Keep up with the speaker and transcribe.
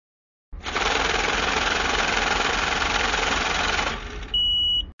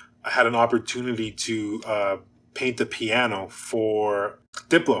I had an opportunity to paint the piano for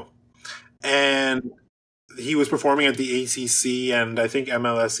Diplo. And he was performing at the ACC, and I think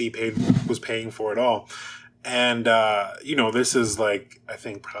MLSE was paying for it all. And, this is like, I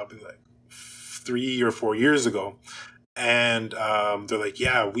think probably like 3 or 4 years ago. And they're like,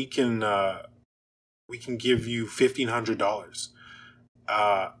 yeah, we can give you $1,500.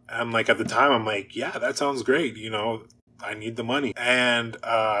 I'm like, at the time, I'm like, yeah, that sounds great. I need the money. And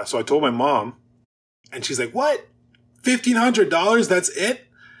so I told my mom, and she's like, what? $1,500? That's it?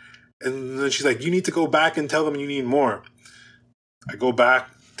 And then she's like, you need to go back and tell them you need more. I go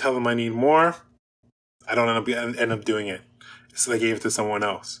back, tell them I need more. I don't end up doing it. So they gave it to someone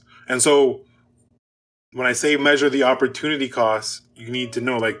else. And so when I say measure the opportunity costs, you need to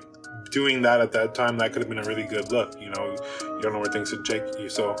know, like, doing that at that time, that could have been a really good look. You don't know where things would take you.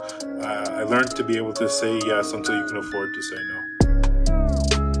 So I learned to be able to say yes until you can afford to say no.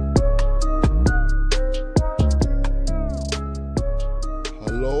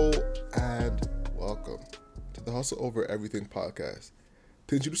 Hello and welcome to the Hustle Over Everything podcast.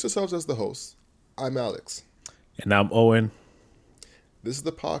 To introduce ourselves as the hosts, I'm Alex. And I'm Owen. This is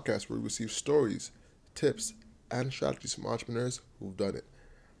the podcast where we receive stories, tips, and strategies from entrepreneurs who've done it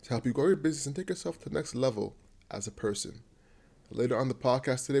to help you grow your business and take yourself to the next level as a person. Later on the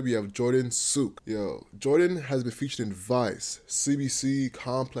podcast today, we have Jordan Sook. Jordan has been featured in Vice, CBC,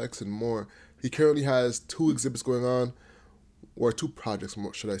 Complex, and more. He currently has 2 exhibits going on, or 2 projects,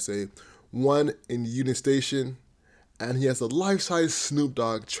 should I say. One in Union Station, and he has a life-size Snoop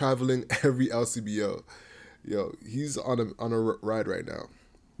Dogg traveling every LCBO. He's on a ride right now.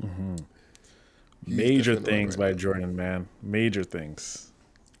 Mm-hmm. Major things by Jordan, man. Major things.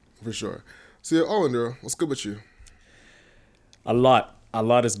 For sure. So, Owen, what's good with you? A lot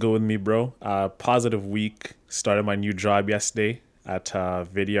is good with me, bro. Positive week. Started my new job yesterday at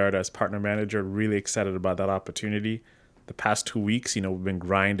Vidyard as partner manager. Really excited about that opportunity. The past 2 weeks, we've been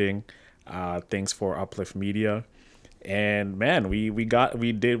grinding things for Uplift Media. And man, we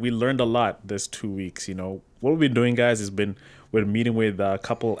learned a lot this 2 weeks. What we've been doing, guys, we're meeting with a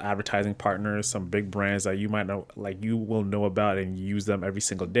couple advertising partners, some big brands that you might know, like you will know about and use them every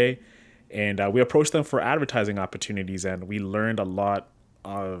single day. And we approached them for advertising opportunities, and we learned a lot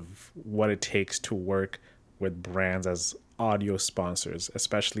of what it takes to work with brands as audio sponsors,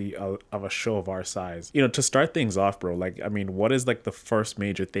 especially of a show of our size. To start things off, bro, what is the first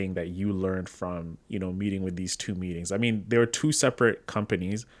major thing that you learned from, meeting with these 2 meetings? There were 2 separate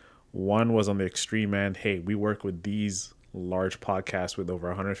companies. One was on the extreme end. Hey, we work with these large podcasts with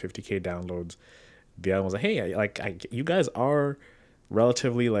over 150K downloads. The other was like, hey, you guys are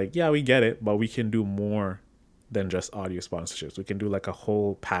relatively we get it, but we can do more than just audio sponsorships. We can do a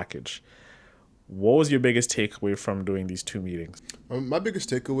whole package. What was your biggest takeaway from doing these 2 meetings? My biggest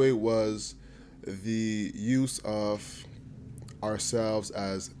takeaway was the use of ourselves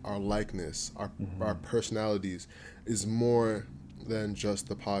as our likeness, our personalities is more than just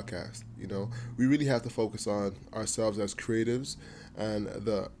the podcast. We really have to focus on ourselves as creatives and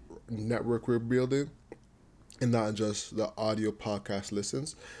the network we're building, and not just the audio podcast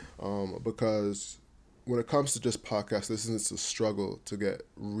listens, because when it comes to just podcast listens, it's a struggle to get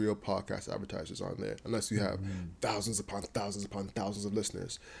real podcast advertisers on there unless you have thousands upon thousands upon thousands of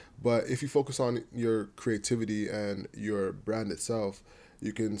listeners. But if you focus on your creativity and your brand itself,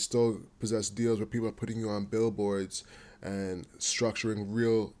 you can still possess deals where people are putting you on billboards and structuring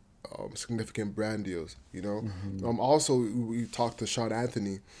real significant brand deals. Also, we talked to Sean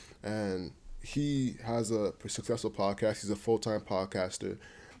Anthony, and he has a successful podcast. He's a full-time podcaster,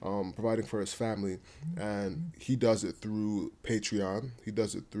 providing for his family, and he does it through Patreon. He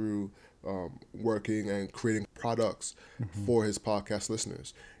does it through working and creating products for his podcast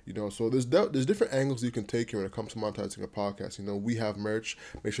listeners. So there's different angles you can take here when it comes to monetizing a podcast. We have merch.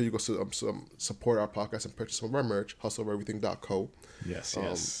 Make sure you go support our podcast and purchase some of our merch. hustleovereverything.co.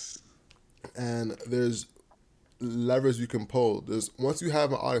 Yes. And there's levers you can pull. Once you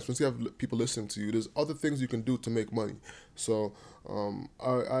have an audience, once you have people listening to you, there's other things you can do to make money. So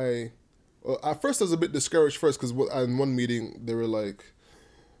at first I was a bit discouraged because in one meeting they were like,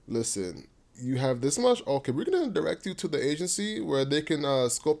 listen, you have this much? Okay, we're going to direct you to the agency where they can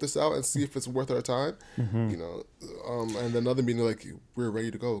scope this out and see if it's worth our time. And then another meeting, we're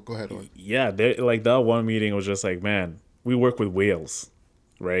ready to go. Go ahead. On. Yeah, that one meeting was just man, we work with whales,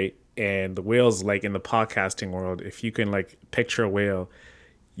 right? And the whales, in the podcasting world, if you can picture a whale,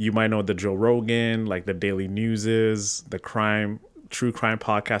 you might know the Joe Rogan, the Daily Newses, the true crime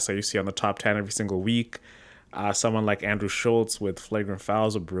podcasts that you see on the top 10 every single week. someone like Andrew Schultz with Flagrant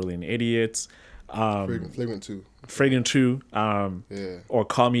Fouls or Brilliant Idiots. Flagrant 2. Flagrant 2, Yeah. or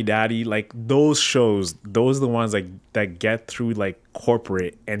Call Me Daddy, like those shows, those are the ones like that get through like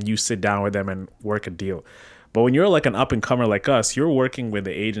corporate and you sit down with them and work a deal. But when you're like an up and comer like us, you're working with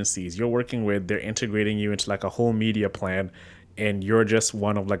the agencies, they're integrating you into like a whole media plan, and you're just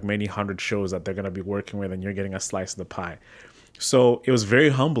one of like many hundred shows that they're going to be working with, and you're getting a slice of the pie. So it was very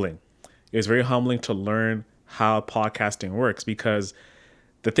humbling. It was very humbling to learn how podcasting works, because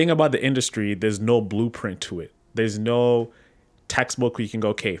the thing about the industry, there's no blueprint to it. There's no textbook where you can go,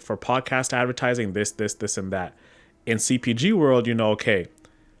 okay, for podcast advertising, this, and that. In CPG world, okay,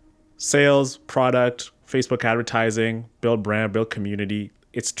 sales, product, Facebook advertising, build brand, build community.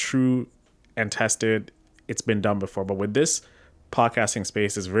 It's true and tested. It's been done before. But with this podcasting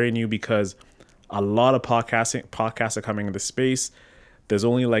space, it's very new because a lot of podcasts are coming into space. There's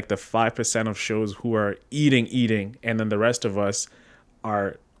only like the 5% of shows who are eating, and then the rest of us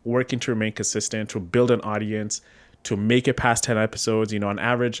are working to remain consistent, to build an audience, to make it past 10 episodes. On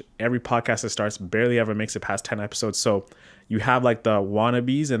average, every podcast that starts barely ever makes it past 10 episodes. So you have like the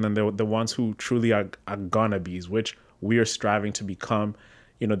wannabes, and then the ones who truly are gonna-bes, which we are striving to become.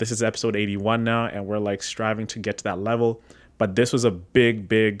 This is episode 81 now, and we're like striving to get to that level. But this was a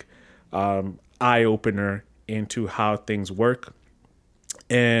big eye-opener into how things work.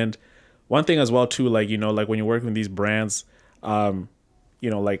 And one thing as well too, like when you're working with these brands,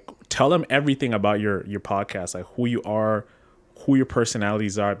 like tell them everything about your podcast, like who you are, who your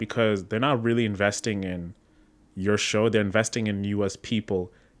personalities are, because they're not really investing in your show. They're investing in you as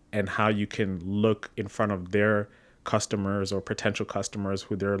people and how you can look in front of their customers or potential customers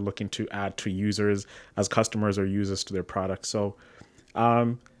who they're looking to add to users as customers or users to their product. So,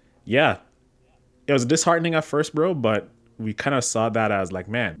 yeah, it was disheartening at first, bro, but we kind of saw that as like,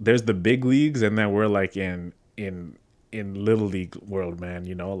 man, there's the big leagues, and then we're like in little league world, man.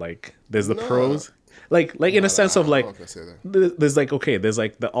 Like there's the pros, like in a sense of like there's like, okay, there's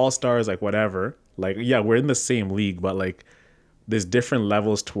like the all-stars, like whatever, like yeah, we're in the same league, but like there's different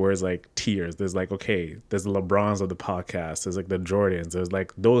levels towards like tiers. There's like, okay, there's the LeBrons of the podcast, there's like the Jordans, there's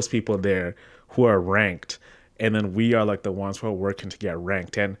like those people there who are ranked, and then we are like the ones who are working to get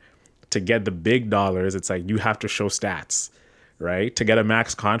ranked. And to get the big dollars, it's like you have to show stats, right? To get a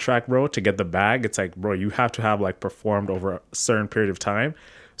max contract, bro, to get the bag, it's like, bro, you have to have like performed over a certain period of time.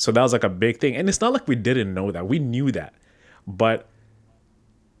 So that was like a big thing. And it's not like we didn't know that. We knew that. But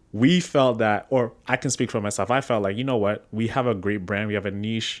we felt that, or I can speak for myself, I felt like, you know what? We have a great brand. We have a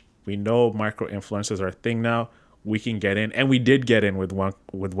niche. We know micro influencers are a thing now. We can get in. And we did get in with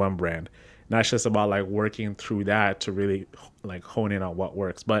one brand. Not just about like working through that to really like hone in on what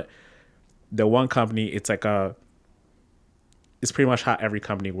works. But the one company, it's pretty much how every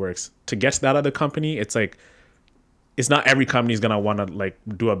company works. To get to that other company, it's like, it's not every company is going to want to like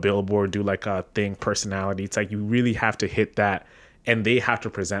do a billboard, do like a thing, personality. It's like you really have to hit that, and they have to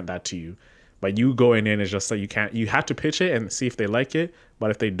present that to you. But you going in is just like, you have to pitch it and see if they like it.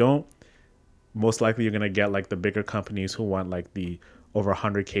 But if they don't, most likely you're going to get like the bigger companies who want like the over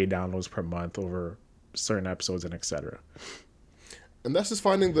 100K downloads per month over certain episodes and etc. And that's just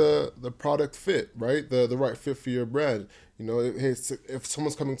finding the product fit, right? The right fit for your brand. If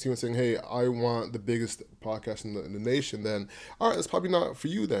someone's coming to you and saying, hey, I want the biggest podcast in the nation, then, all right, it's probably not for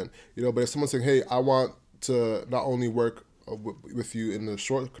you then. But if someone's saying, hey, I want to not only work with you in the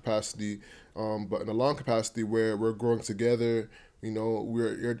short capacity, but in a long capacity where we're growing together,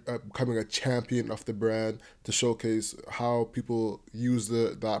 you're becoming a champion of the brand to showcase how people use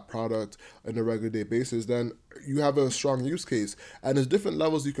that product on a regular day basis, then you have a strong use case. And there's different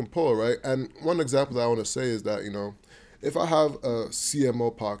levels you can pull, right? And one example that I want to say is that, if I have a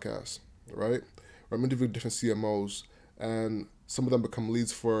CMO podcast, right, or I'm interviewing different CMOs, and some of them become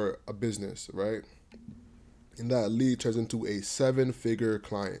leads for a business, right, and that lead turns into a 7-figure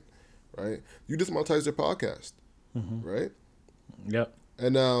client, right, you just monetize their podcast, right? Yep.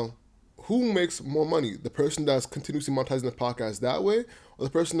 And now, who makes more money? The person that's continuously monetizing the podcast that way, or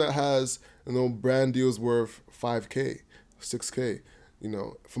the person that has, brand deals worth 5K, 6K?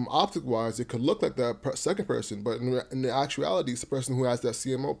 From optic wise, it could look like that second person, but in the actuality, it's the person who has that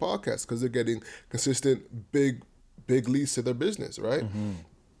CMO podcast because they're getting consistent big leads to their business, right? Mm-hmm.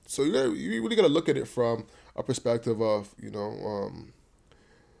 So you really got to look at it from a perspective of,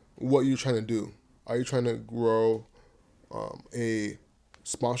 what you're trying to do. Are you trying to grow a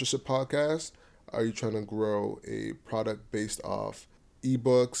sponsorship podcast? Are you trying to grow a product based off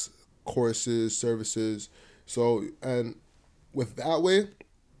ebooks, courses, services? So, and with that way,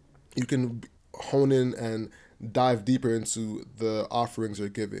 you can hone in and dive deeper into the offerings they're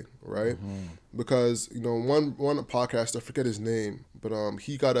giving, right? Because one podcaster, I forget his name, but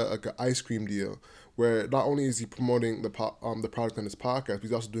he got a ice cream deal where not only is he promoting the product on his podcast, but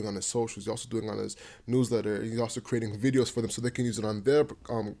he's also doing it on his socials, he's also doing it on his newsletter, he's also creating videos for them so they can use it on their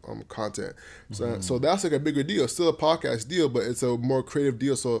content. So that's like a bigger deal, still a podcast deal, but it's a more creative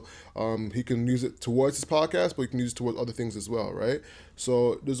deal. So he can use it towards his podcast, but he can use it towards other things as well, right?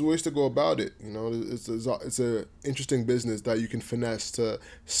 So there's ways to go about it. It's a interesting business that you can finesse to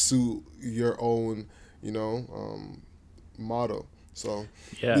suit your own, model. So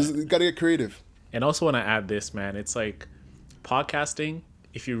you got to get creative. And also want to add this, man. It's like podcasting,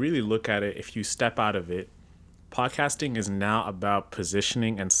 if you really look at it, if you step out of it, podcasting is now about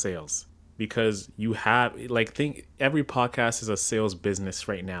positioning and sales. Because you have, every podcast is a sales business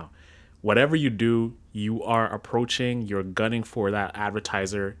right now. Whatever you do, you are approaching, you're gunning for that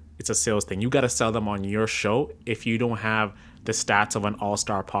advertiser. It's a sales thing. You got to sell them on your show if you don't have the stats of an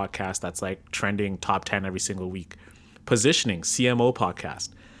all-star podcast that's like trending top 10 every single week. Positioning, CMO podcast.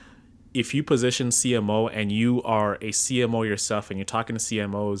 If you position CMO and you are a CMO yourself and you're talking to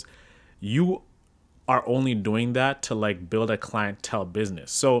CMOs, you are only doing that to like build a clientele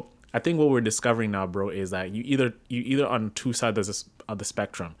business. So I think what we're discovering now, bro, is that you either on two sides of the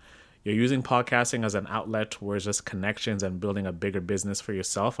spectrum. You're using podcasting as an outlet where it's just connections and building a bigger business for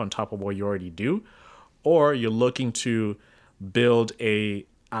yourself on top of what you already do, or you're looking to build a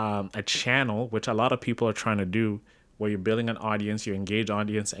channel, which a lot of people are trying to do, where you're building an audience, you engage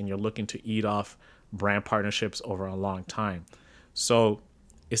audience, and you're looking to eat off brand partnerships over a long time. So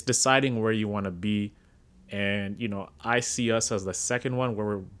it's deciding where you want to be. And, I see us as the second one where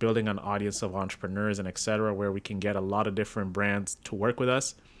we're building an audience of entrepreneurs and et cetera, where we can get a lot of different brands to work with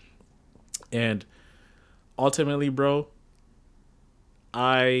us. And ultimately, bro,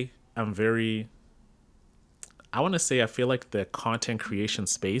 I feel like the content creation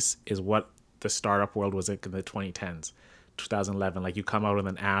space is what the startup world was like in the 2010s, 2011. Like you come out with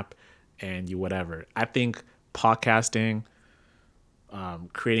an app and you whatever. I think podcasting,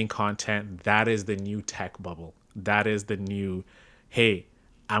 creating content, that is the new tech bubble. That is the new, hey,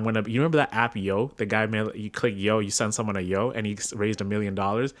 you remember that app Yo? The guy you click Yo, you send someone a Yo and he raised $1 million.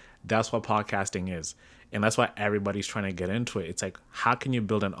 That's what podcasting is. And that's why everybody's trying to get into it. It's like, how can you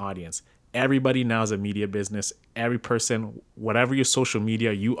build an audience? Everybody now is a media business. Every person, whatever your social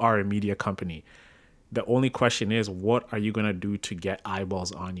media, you are a media company. The only question is, what are you going to do to get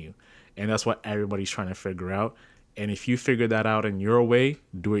eyeballs on you? And that's what everybody's trying to figure out. And if you figure that out in your way,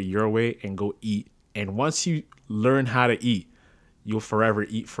 do it your way and go eat. And once you learn how to eat, you'll forever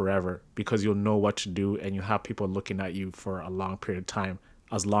eat forever because you'll know what to do and you have people looking at you for a long period of time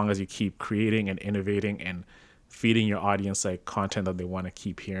as long as you keep creating and innovating and feeding your audience like content that they want to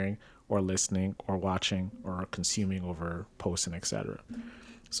keep hearing or listening or watching or consuming over posts and etc.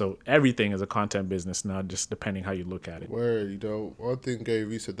 So everything is a content business now, just depending how you look at it. Word, one thing Gary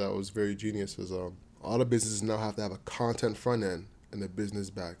Vee said that was very genius is all the businesses now have to have a content front end and a business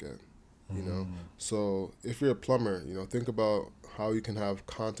back end. So if you're a plumber, think about how you can have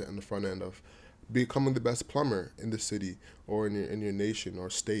content in the front end of becoming the best plumber in the city or in your nation or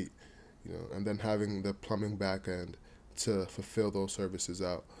state, and then having the plumbing back end to fulfill those services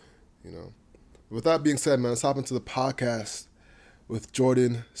out. With that being said, man, let's hop into the podcast with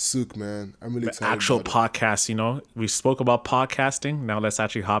Jordan Sook, man. I'm really excited. The actual about podcast, we spoke about podcasting. Now let's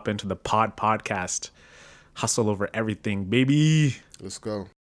actually hop into the podcast. Hustle over everything, baby. Let's go.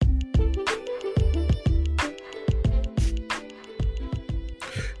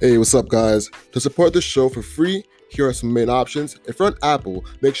 Hey, what's up, guys? To support this show for free, here are some main options. If you're on Apple,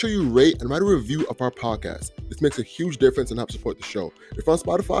 make sure you rate and write a review of our podcast. This makes a huge difference and helps support the show. If you're on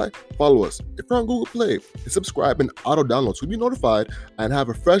Spotify, follow us. If you're on Google Play, hit subscribe and auto-download so you'll be notified and have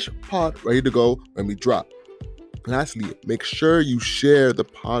a fresh pod ready to go when we drop. Lastly, make sure you share the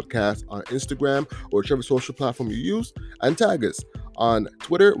podcast on Instagram or whichever social platform you use and tag us. On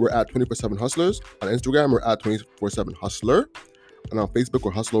Twitter, we're at 24/7 Hustlers. On Instagram, we're at 24/7 Hustler. And on Facebook,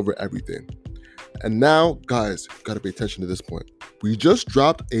 we're Hustle Over Everything. And now, guys, gotta pay attention to this point. We just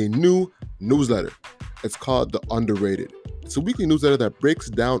dropped a new newsletter. It's called The Underrated. It's a weekly newsletter that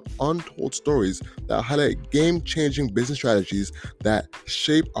breaks down untold stories that highlight game-changing business strategies that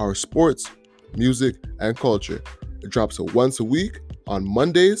shape our sports, music, and culture. It drops once a week on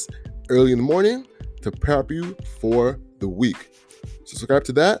Mondays, early in the morning, to prep you for the week. So subscribe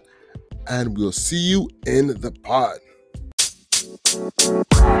to that, and we'll see you in the pod.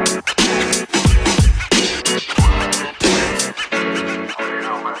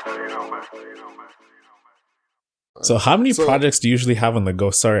 So how many projects do you usually have on the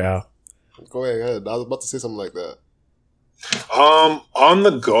go? Sorry, Al. Go ahead. I was about to say something like that. On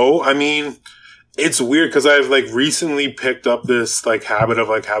the go, I mean, it's weird because I've like recently picked up this like habit of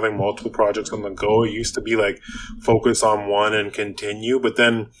like having multiple projects on the go. It used to be like focus on one and continue, but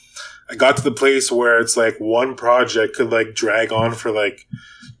then I got to the place where it's like one project could like drag on for like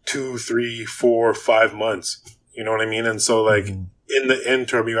 2, 3, 4, 5 months. You know what I mean? And so like in the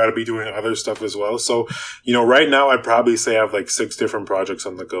interim, you got to be doing other stuff as well. So, you know, right now I'd probably say I have like 6 different projects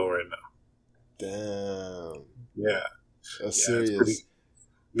on the go right now. Damn. Yeah. That's serious.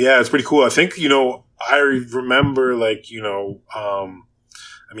 It's pretty cool. I think, you know, I remember like, you know,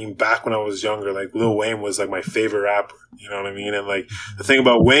 I mean, back when I was younger, like Lil Wayne was like my favorite rapper. You know what I mean? And like the thing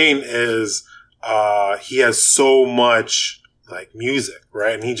about Wayne is, he has so much like music,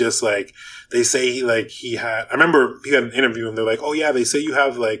 right? And he just like, they say I remember he had an interview and they're like, oh yeah, they say you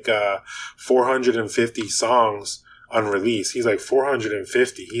have like, 450 songs unreleased. He's like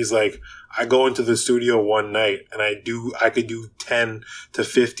 450. He's like, I go into the studio one night and I could do 10 to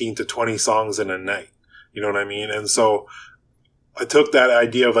 15 to 20 songs in a night. You know what I mean? And so I took that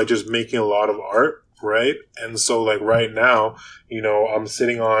idea of like just making a lot of art, right? And so like right now, you know, I'm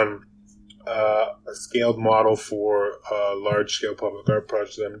sitting on a scaled model for a large scale public art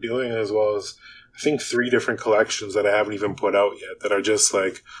project that I'm doing, as well as I think 3 different collections that I haven't even put out yet that are just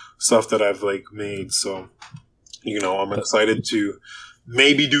like stuff that I've like made. So, you know, I'm excited to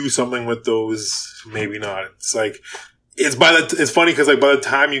maybe do something with those, maybe not. It's like, it's funny because like by the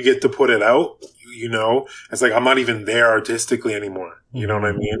time you get to put it out, you know, it's like I'm not even there artistically anymore. You know what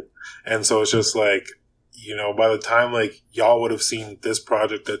I mean? And so it's just like, you know, by the time like y'all would have seen this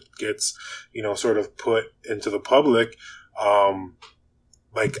project that gets, you know, sort of put into the public,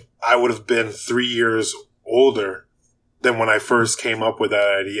 like I would have been 3 years older than when I first came up with that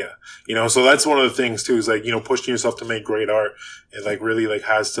idea, you know? So that's one of the things too, is like, you know, pushing yourself to make great art. It like really like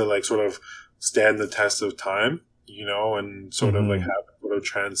has to like sort of stand the test of time, you know, and sort of like have a sort of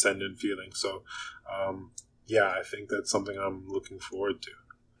transcendent feeling. So, I think that's something I'm looking forward to.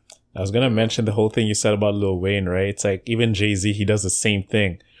 I was going to mention the whole thing you said about Lil Wayne, right? It's like even Jay-Z, he does the same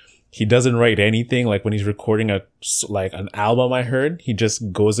thing. He doesn't write anything. Like when he's recording an album, I heard, he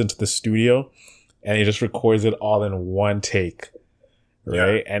just goes into the studio and he just records it all in one take,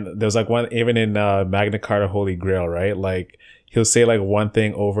 right? Yeah. And there's like one, even in Magna Carta Holy Grail, right? Like he'll say like one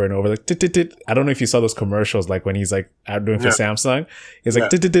thing over and over, like, I don't know if you saw those commercials, like when he's like doing for Samsung, he's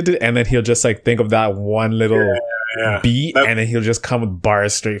like, and then he'll just like think of that one little beat and then he'll just come with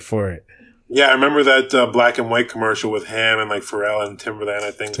bars straight for it. Yeah, I remember that black and white commercial with him and like Pharrell and Timberland,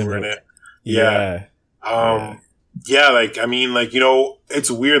 I think were in it. Yeah. Like, I mean, like, you know,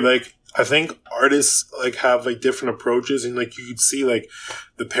 it's weird. Like, I think artists like have like different approaches, and like you could see like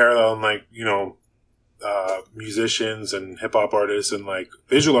the parallel in like, you know, musicians and hip hop artists and like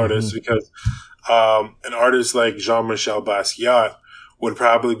visual artists, because an artist like Jean-Michel Basquiat would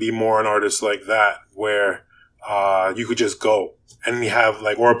probably be more an artist like that, where you could just go and you have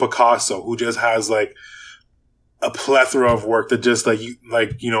like, or a Picasso who just has like a plethora of work that just like,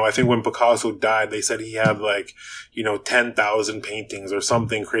 you know, I think when Picasso died, they said he had like, you know, 10,000 paintings or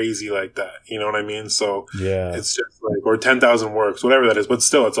something crazy like that. You know what I mean? So it's just like, or 10,000 works, whatever that is, but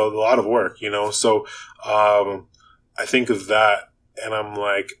still it's a lot of work, you know? So, I think of that and I'm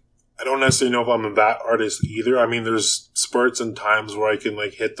like, I don't necessarily know if I'm a that artist either. I mean, there's spurts and times where I can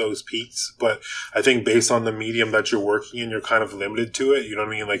like hit those peaks, but I think based on the medium that you're working in, you're kind of limited to it. You know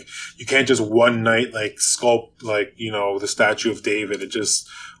what I mean? Like you can't just one night like sculpt like, you know, the statue of David. It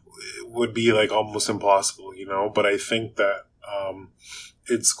would be like almost impossible, you know? But I think that,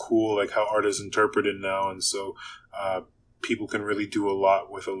 it's cool like how art is interpreted now. And so, people can really do a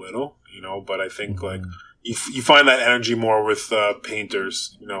lot with a little, you know, but I think like, you find that energy more with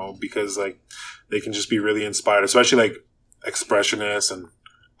painters, you know, because like they can just be really inspired, especially like expressionists and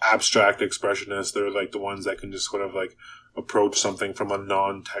abstract expressionists. They're like the ones that can just sort of like approach something from a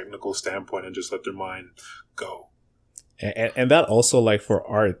non-technical standpoint and just let their mind go. And that also like for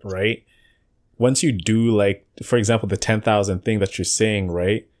art, right? Once you do like, for example, the 10,000 thing that you're saying,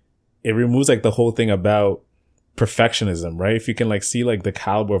 right? It removes like the whole thing about perfectionism, right? If you can like see like the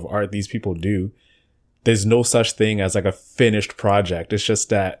caliber of art these people do, there's no such thing as like a finished project. It's just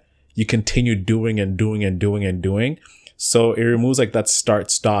that you continue doing and doing and doing and doing. So it removes like that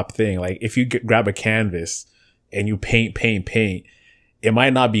start-stop thing. Like if you grab a canvas and you paint, it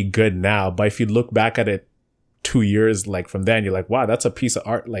might not be good now, but if you look back at it 2 years like from then, you're like, wow, that's a piece of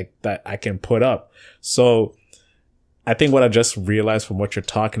art like that I can put up. So I think what I just realized from what you're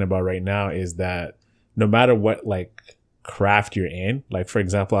talking about right now is that no matter what like craft you're in, like for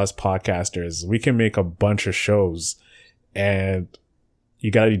example, as podcasters, we can make a bunch of shows and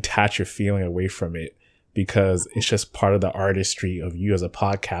you got to detach your feeling away from it, because it's just part of the artistry of you as a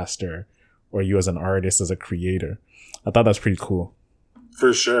podcaster or you as an artist, as a creator. I thought that's pretty cool.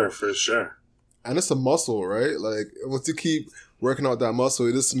 For sure, for sure. And it's a muscle, right? Like, once you keep working out that muscle,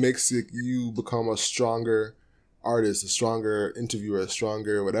 it just makes you become a stronger artist, a stronger interviewer, a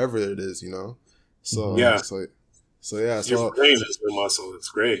stronger whatever it is, you know? So, yeah. Your brain is the muscle. It's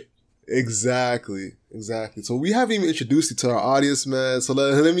great. Exactly. So we haven't even introduced you to our audience, man. So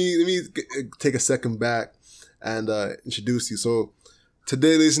let me take a second back and introduce you. So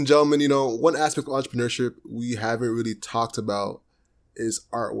today, ladies and gentlemen, you know, one aspect of entrepreneurship we haven't really talked about is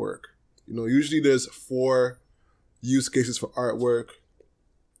artwork. You know, usually there's 4 use cases for artwork.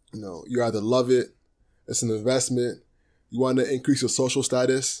 You know, you either love it, it's an investment, you want to increase your social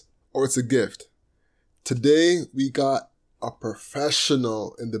status, or it's a gift. Today, we got a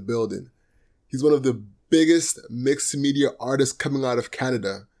professional in the building. He's one of the biggest mixed media artists coming out of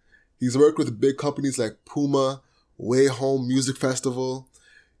Canada. He's worked with big companies like Puma, Way Home Music Festival.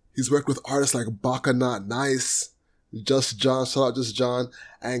 He's worked with artists like Baka Not Nice, Just John, shout out Just John,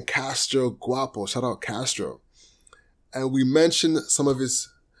 and Castro Guapo, shout out Castro. And we mentioned some of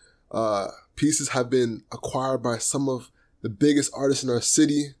his pieces have been acquired by some of the biggest artists in our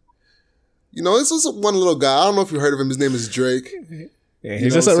city. You know, this is one little guy. I don't know if you heard of him. His name is Drake. Yeah,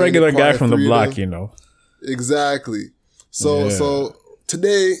 he's just a regular guy from the block, you know. Exactly. So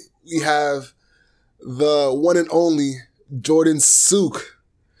today we have the one and only Jordan Sook.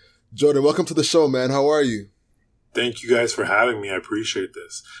 Jordan, welcome to the show, man. How are you? Thank you guys for having me. I appreciate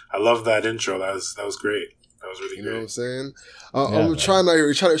this. I love that intro. That was great. That was really great. You know what I'm saying? I'm trying out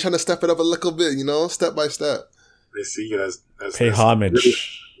here. Trying to step it up a little bit, you know, step by step. I see you. That's pay homage. Really,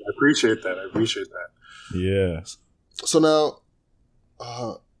 I appreciate that. Yeah. So now,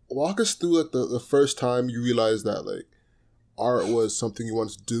 walk us through like the first time you realized that like art was something you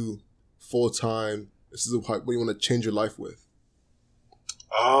wanted to do full time. This is what you want to change your life with.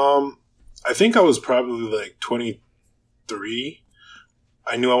 I think I was probably like 23.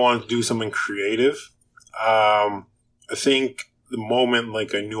 I knew I wanted to do something creative. I think the moment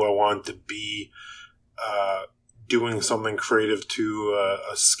like I knew I wanted to be doing something creative to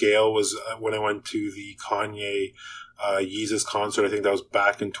a scale was when I went to the Kanye Yeezus concert. I think that was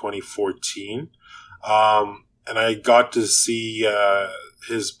back in 2014. And I got to see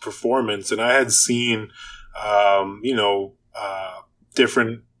his performance, and I had seen,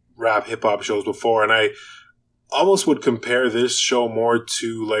 different rap hip hop shows before, and I almost would compare this show more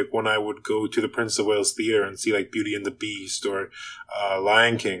to like when I would go to the Prince of Wales Theatre and see like Beauty and the Beast or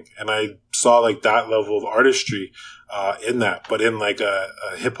Lion King, and I saw like that level of artistry in that, but in like a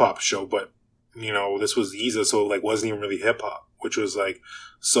hip hop show. But you know, this was Yeezus, so like wasn't even really hip hop, which was like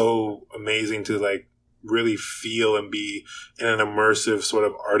so amazing to like really feel and be in an immersive sort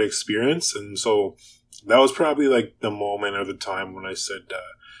of art experience. And so that was probably like the moment or the time when I said,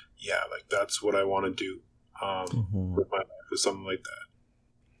 like that's what I want to do with my life, or something like that.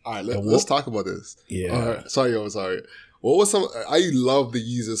 All right, let's talk about this. Yeah. All right. Sorry. What was I love the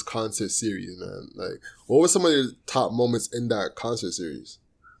Yeezus concert series, man. Like, what were some of your top moments in that concert series?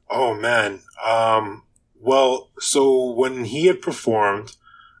 Oh man. Well, so when he had performed,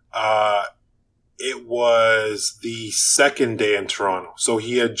 it was the second day in Toronto. So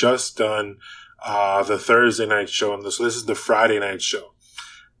he had just done the Thursday night show, and so this is the Friday night show.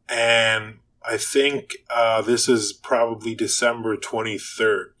 And I think this is probably December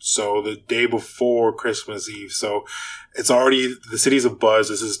 23rd, so the day before Christmas Eve. So it's already, the city's abuzz.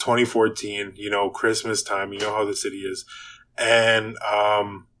 This is 2014, you know, Christmas time. You know how the city is. And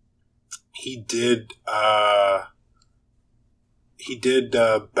he did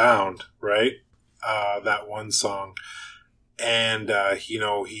Bound, right? That one song. And,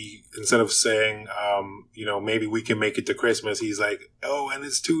 he, instead of saying, maybe we can make it to Christmas, he's like, oh, and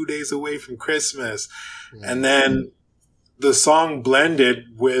it's 2 days away from Christmas. Mm-hmm. And then the song blended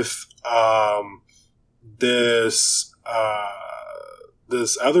with, this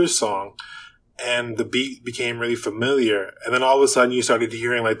other song, and the beat became really familiar. And then all of a sudden you started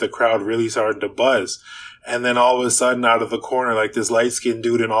hearing like the crowd really started to buzz. And then all of a sudden out of the corner, like this light skinned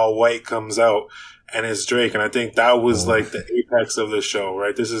dude in all white comes out, and it's Drake. And I think that was like the apex of the show,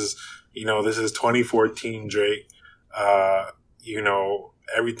 right? This is 2014 Drake.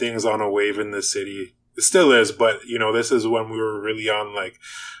 Everything's on a wave in the city. It still is, but this is when we were really on like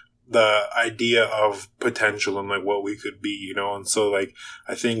the idea of potential and like what we could be, and so like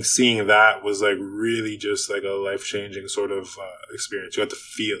I think seeing that was like really just like a life-changing sort of experience. You had to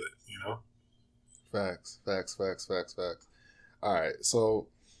feel it, Facts. All right, so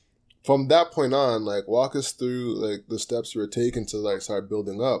from that point on, like, walk us through like the steps you were taking to like start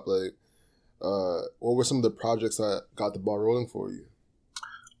building up. Like, what were some of the projects that got the ball rolling for you?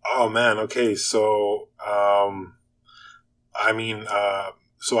 Oh man, okay. So, I mean,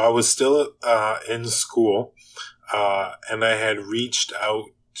 so I was still in school, and I had reached out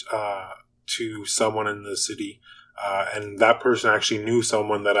to someone in the city, and that person actually knew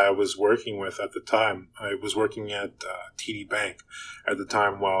someone that I was working with at the time. I was working at TD Bank at the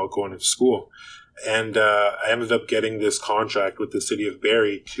time while going to school. And I ended up getting this contract with the city of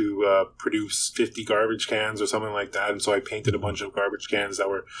Barrie to produce 50 garbage cans or something like that. And so I painted a bunch of garbage cans that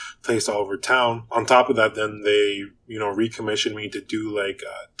were placed all over town. On top of that, then they, recommissioned me to do like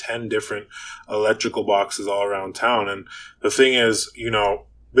 10 different electrical boxes all around town. And the thing is,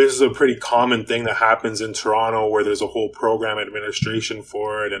 this is a pretty common thing that happens in Toronto where there's a whole program administration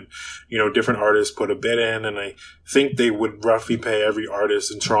for it, and, different artists put a bid in, and I think they would roughly pay every artist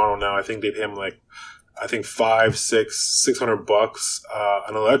in Toronto now. I think they pay them like, $600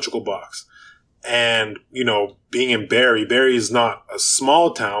 an electrical box. And, being in Barrie is not a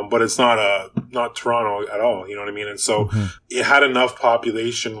small town, but it's not Toronto at all. You know what I mean? And so it had enough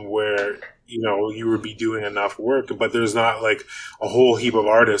population where, you would be doing enough work, but there's not like a whole heap of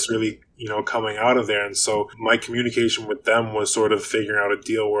artists really, coming out of there. And so my communication with them was sort of figuring out a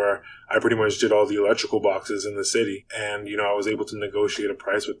deal where I pretty much did all the electrical boxes in the city. And, I was able to negotiate a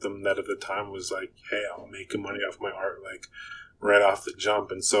price with them that at the time was like, hey, I'm making money off my art, like right off the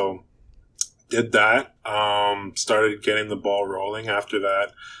jump. And so did that, started getting the ball rolling. After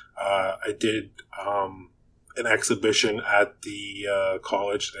that, I did, an exhibition at the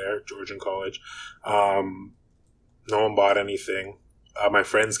college there, Georgian College. No one bought anything. My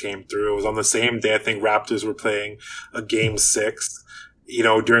friends came through. It was on the same day I think Raptors were playing a game 6,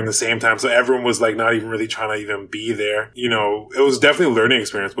 during the same time. So everyone was like not even really trying to even be there. It was definitely a learning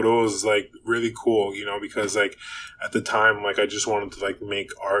experience, but it was like really cool, because like at the time, like I just wanted to like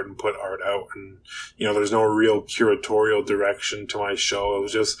make art and put art out, and, there's no real curatorial direction to my show. It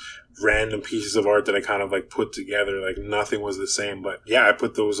was just random pieces of art that I kind of like put together. Like nothing was the same, but yeah, I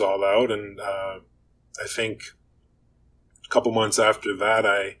put those all out. And I think a couple months after that,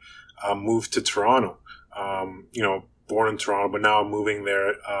 I moved to Toronto. Born in Toronto, but now I'm moving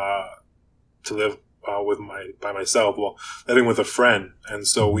there to live by myself. Well, living with a friend, and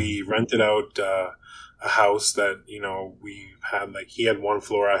so we rented out a house that we had. Like he had one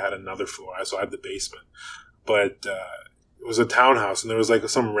floor, I had another floor, so I had the basement, but it was a townhouse, and there was like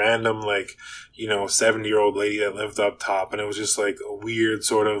some random 70-year-old lady that lived up top, and it was just like a weird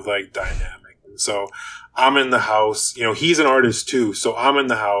sort of like dynamic. And so I'm in the house, he's an artist too, so I'm in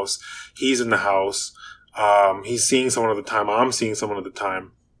the house, he's in the house, he's seeing someone at the time, I'm seeing someone at the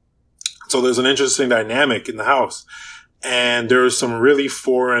time. So there's an interesting dynamic in the house, and there's some really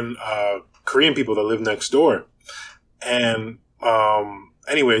foreign Korean people that live next door. And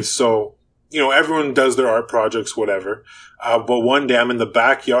anyway, so everyone does their art projects, whatever. But one day I'm in the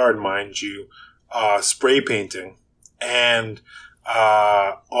backyard, mind you, spray painting. And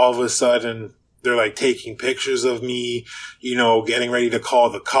all of a sudden they're like taking pictures of me, getting ready to call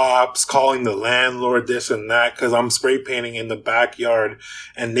the cops, calling the landlord, this and that, because I'm spray painting in the backyard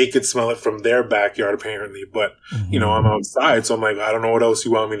and they could smell it from their backyard apparently. But, I'm outside. So I'm like, I don't know what else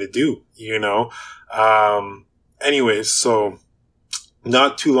you want me to do, anyways, so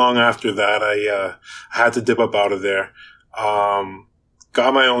not too long after that, I had to dip up out of there.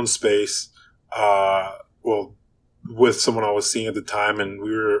 Got my own space, with someone I was seeing at the time, and we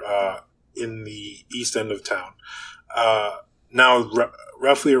were in the east end of town. Now,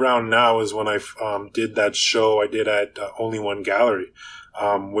 roughly around now is when I did that show I did at Only One Gallery,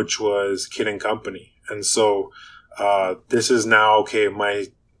 which was Kid and Company. And so this is now, okay, my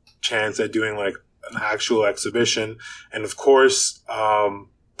chance at doing like an actual exhibition. And of course,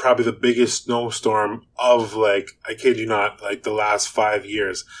 probably the biggest snowstorm of like, I kid you not, like the last 5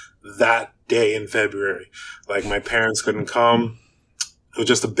 years, that day in February. Like my parents couldn't come. It was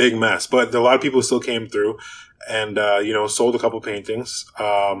just a big mess, but a lot of people still came through and, sold a couple paintings.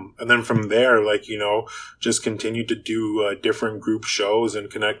 And then from there, just continued to do different group shows and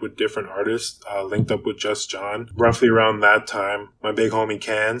connect with different artists, linked up with Just John. Roughly around that time, my big homie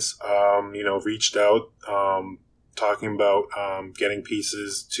Cans, reached out, talking about getting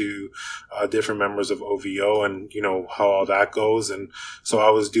pieces to different members of OVO and, how all that goes. And so I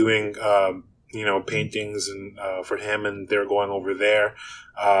was doing, paintings and for him, and they're going over there.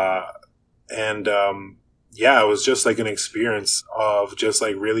 It was just like an experience of just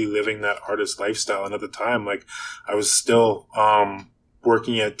like really living that artist lifestyle. And at the time, like I was still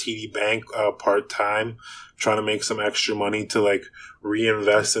working at TD Bank part-time, trying to make some extra money to like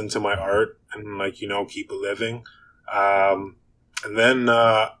reinvest into my art and like, keep living. And then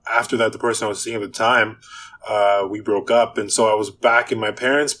after that, the person I was seeing at the time, we broke up. And so I was back in my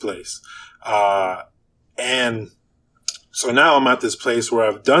parents' place. And so now I'm at this place where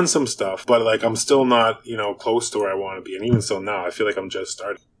I've done some stuff, but like I'm still not, close to where I want to be. And even so now, I feel like I'm just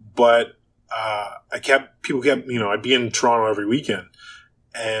starting. But people kept, I'd be in Toronto every weekend,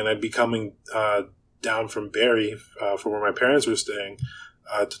 and I'd be coming down from Barrie, from where my parents were staying,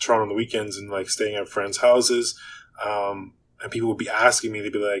 to Toronto on the weekends and like staying at friends' houses. And people would be asking me,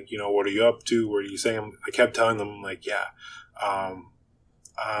 they'd be like, what are you up to? What are you saying? I kept telling them like,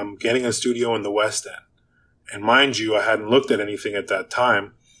 I'm getting a studio in the West End. And mind you, I hadn't looked at anything at that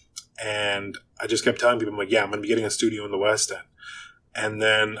time. And I just kept telling people, I'm like, I'm going to be getting a studio in the West End. And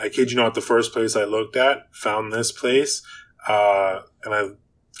then, I kid you not, the first place I looked at, found this place, and I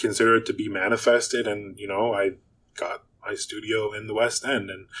consider it to be manifested. And, I got my studio in the West End.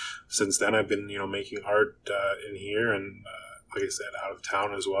 And since then, I've been, making art in here and, like I said, out of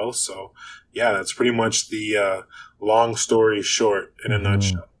town as well. So, yeah, that's pretty much the long story short in a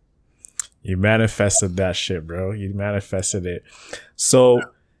nutshell. You manifested that shit, bro. You manifested it. So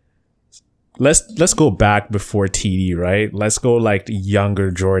let's go back before TD, right? Let's go like the younger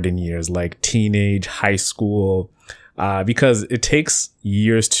Jordan years, like teenage, high school, because it takes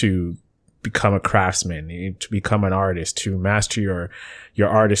years to become a craftsman, to become an artist, to master your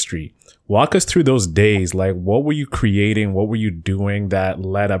artistry. Walk us through those days. Like, what were you creating? What were you doing that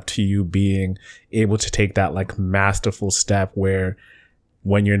led up to you being able to take that like masterful step where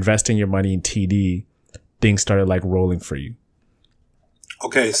when you're investing your money in TD, things started like rolling for you?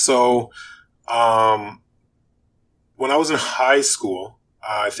 Okay, so when I was in high school,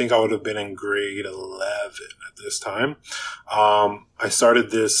 I think I would have been in grade 11 at this time. I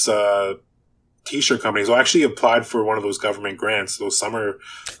started this t-shirt company. So I actually applied for one of those government grants, those summer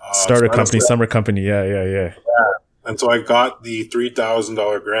summer company. Yeah. And so I got the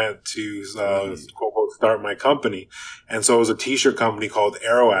 $3,000 grant to start my company. And so it was a t-shirt company called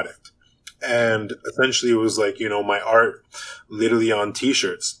Aero Addict. And essentially it was like, my art literally on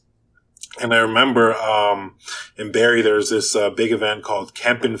t-shirts. And I remember in Barrie, there's this big event called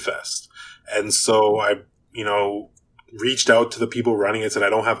Kempin Fest. And so I, reached out to the people running it, said, I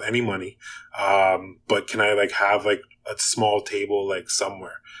don't have any money, but can I like have like a small table like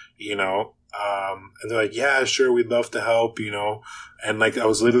somewhere, and they're like, yeah, sure, we'd love to help, and like I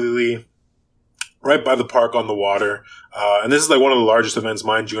was literally right by the park on the water, and this is like one of the largest events,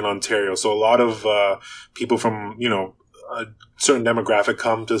 mind you, in Ontario. So a lot of people from a certain demographic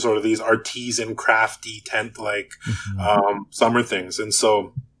come to sort of these artisan, crafty tent like summer things, and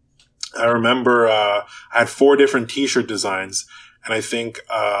so I remember I had 4 different t-shirt designs, and I think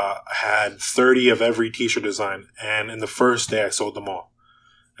I had 30 of every t-shirt design. And in the first day, I sold them all.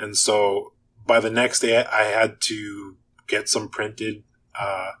 And so by the next day, I had to get some printed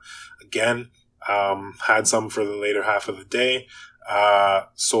again. Had some for the later half of the day,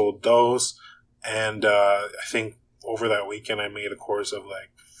 sold those. And I think over that weekend, I made a course of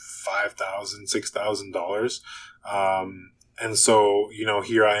like $5,000, $6,000. And so,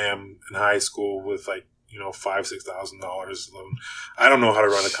 here I am in high school with like, $5,000-$6,000. I don't know how to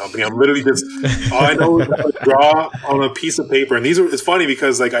run a company. I'm literally just, all I know is how to draw on a piece of paper. And it's funny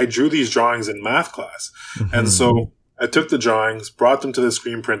because like I drew these drawings in math class. And so I took the drawings, brought them to the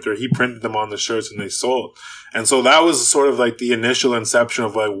screen printer. He printed them on the shirts and they sold. And so that was sort of like the initial inception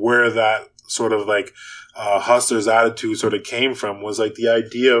of like where that sort of like, hustler's attitude sort of came from, was like the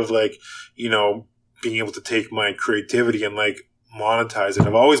idea of like, being able to take my creativity and like monetize it.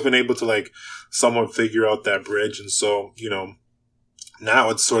 I've always been able to like somewhat figure out that bridge. And so, now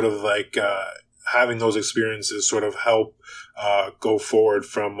it's sort of like, having those experiences sort of help, go forward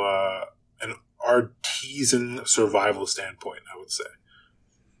from, an artisan survival standpoint, I would say.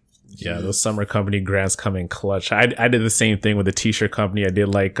 Yeah, those summer company grants come in clutch. I did the same thing with the t-shirt company. I did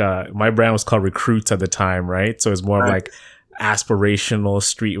like, my brand was called Recruits at the time, right? So it's more of like aspirational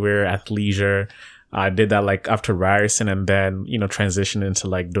streetwear, athleisure. I did that like after Ryerson, and then, transitioned into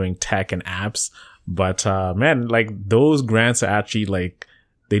like doing tech and apps. But, man, like those grants are actually like,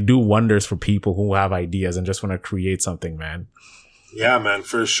 they do wonders for people who have ideas and just want to create something, man. Yeah, man,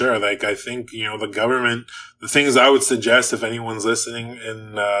 for sure. Like, I think, the government, the things I would suggest if anyone's listening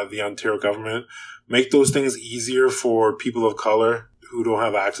in the Ontario government, make those things easier for people of color who don't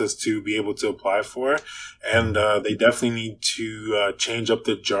have access to be able to apply for. And they definitely need to change up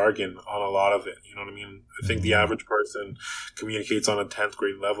the jargon on a lot of it. You know what I mean? I think the average person communicates on a 10th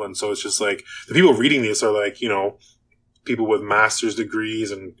grade level. And so it's just like the people reading this are like, people with master's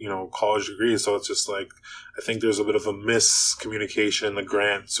degrees and, college degrees. So it's just like, I think there's a bit of a miscommunication in the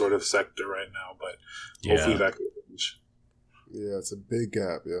grant sort of sector right now, but hopefully that could change. Yeah, it's a big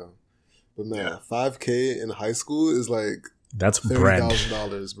gap, yeah. But man, $5K in high school is like that's bread.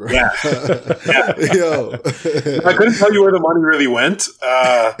 $30,000, bro. Yeah. Yo. I couldn't tell you where the money really went.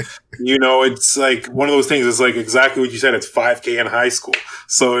 It's like one of those things. It's like exactly what you said. It's $5K in high school.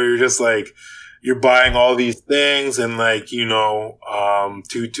 So you're just like, you're buying all these things and like,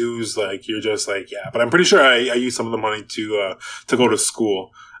 tutus, like you're just like, yeah, but I'm pretty sure I used some of the money to go to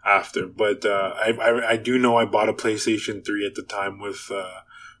school after. But, I do know I bought a PlayStation 3 at the time with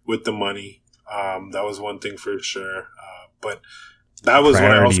the money. That was one thing for sure. But that was when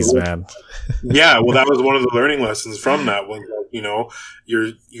I also, man. Yeah, well, that was one of the learning lessons from that. When you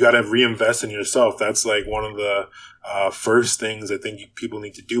got to reinvest in yourself. That's like one of the first things I think people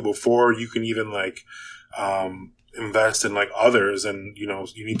need to do before you can even like invest in like others, and you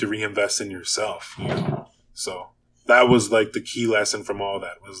need to reinvest in yourself. So that was like the key lesson from all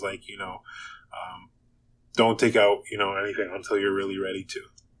that was like don't take out anything until you're really ready to.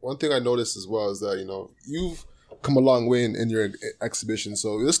 One thing I noticed as well is that you've come a long way in your exhibition.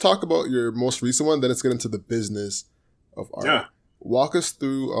 So let's talk about your most recent one. Then let's get into the business of art. Yeah. Walk us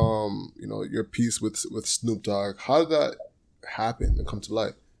through, your piece with Snoop Dogg. How did that happen and come to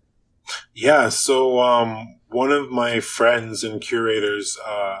light? Yeah. So one of my friends and curators,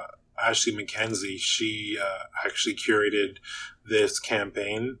 Ashley McKenzie, she actually curated this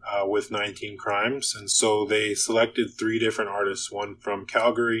campaign with 19 Crimes. And so they selected 3 different artists, one from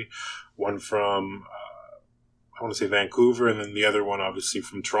Calgary, one from I want to say Vancouver, and then the other one obviously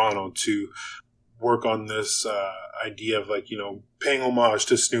from Toronto, to work on this idea of like, paying homage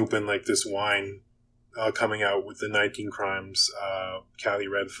to Snoop and like this wine coming out with the 19 Crimes Cali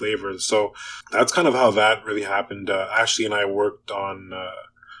Red flavor. So that's kind of how that really happened. Ashley and I worked on a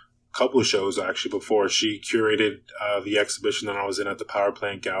couple of shows actually before. She curated the exhibition that I was in at the Power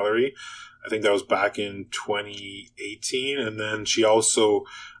Plant Gallery. I think that was back in 2018. And then she also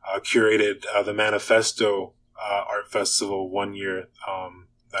curated the Manifesto Art Festival one year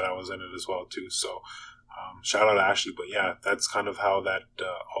that I was in it as well too. So shout out to Ashley. But yeah, that's kind of how that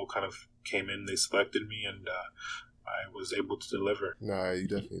all kind of came in. They selected me and I was able to deliver. Nah, you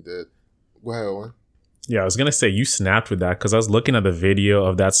definitely did. Go ahead, Owen. Yeah, I was gonna say you snapped with that because I was looking at the video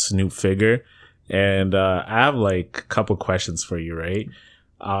of that Snoop figure, and I have like a couple questions for you, right?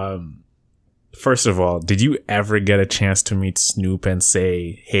 First of all, did you ever get a chance to meet Snoop and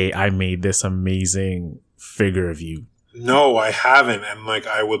say, "Hey, I made this amazing figure of you"? No, I haven't, and like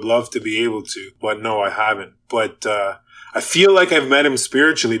I would love to be able to, but no, I haven't. But I feel like I've met him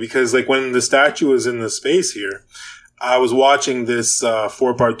spiritually because like when the statue was in the space here, I was watching this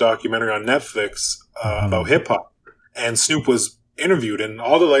 4-part documentary on Netflix about hip hop, and Snoop was interviewed, and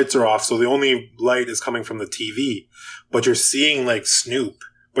all the lights are off, so the only light is coming from the TV, but you're seeing like Snoop,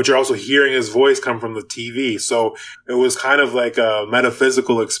 but you're also hearing his voice come from the TV. So it was kind of like a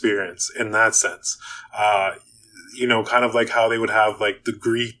metaphysical experience in that sense. Kind of like how they would have like the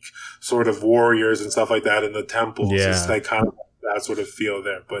Greek sort of warriors and stuff like that in the temples. Yeah. It's like kind of that sort of feel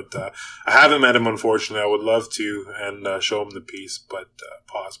there. But I haven't met him, unfortunately. I would love to and show him the piece, but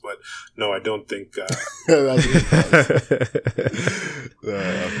pause. But no, I don't think. And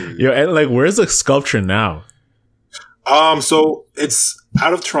like, where's the sculpture now? So it's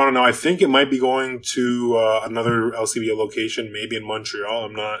out of Toronto now. I think it might be going to another LCBO location, maybe in Montreal.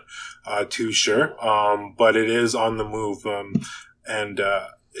 I'm not too sure. But it is on the move. And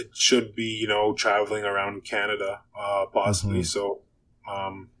it should be, traveling around Canada, possibly. Mm-hmm. So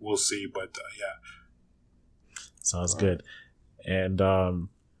we'll see. But yeah. Sounds good. And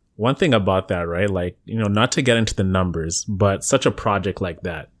one thing about that, right? Like, not to get into the numbers, but such a project like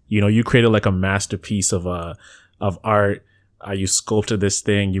that, you created like a masterpiece of art. You sculpted this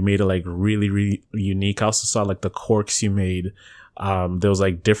thing. You made it like really, really unique. I also saw like the corks you made. There was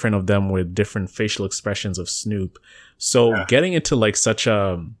like different of them with different facial expressions of Snoop. So getting into like such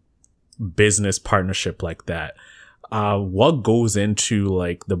a business partnership like that, what goes into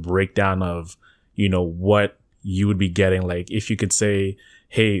like the breakdown of, what you would be getting? Like if you could say,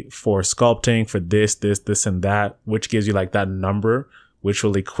 hey, for sculpting, for this, and that, which gives you like that number, which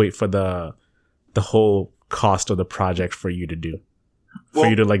will equate for the whole cost of the project for you to do, for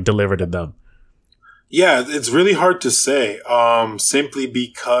you to like deliver to them? Yeah, it's really hard to say, simply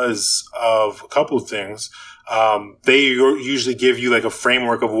because of a couple of things. They usually give you like a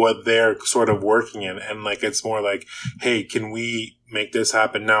framework of what they're sort of working in. And like, it's more like, hey, can we make this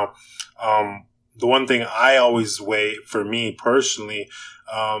happen? Now, the one thing I always weigh for me personally,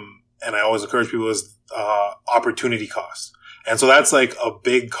 and I always encourage people is opportunity cost. And so that's like a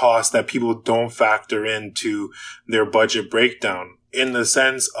big cost that people don't factor into their budget breakdown, in the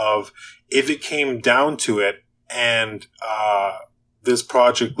sense of, if it came down to it and this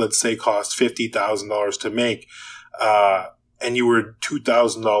project, let's say, cost $50,000 to make, and you were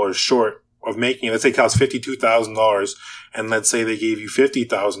 $2,000 short of making it. Let's say it costs $52,000, and let's say they gave you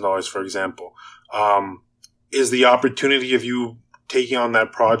 $50,000, for example. Is the opportunity of you taking on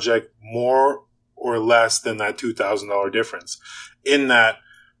that project more or less than that $2,000 difference? In that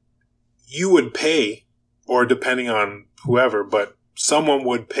you would pay, or depending on whoever, but someone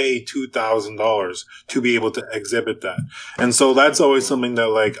would pay $2,000 to be able to exhibit that. And so that's always something that,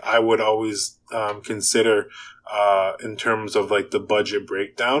 like, I would always consider in terms of like the budget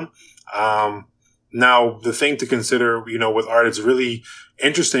breakdown. Now, the thing to consider, with art, it's really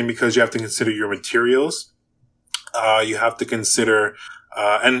interesting because you have to consider your materials. You have to consider,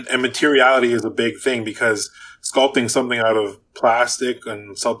 and materiality is a big thing, because sculpting something out of plastic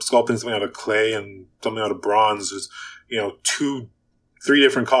and sculpting something out of clay and something out of bronze is, 3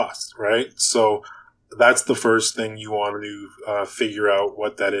 different costs, right? So that's the first thing you want to figure out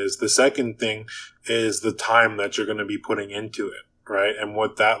what that is. The second thing is the time that you're going to be putting into it, right? And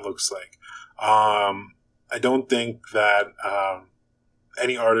what that looks like. I don't think that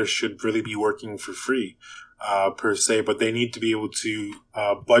any artist should really be working for free per se, but they need to be able to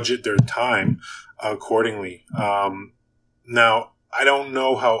budget their time accordingly. Now, I don't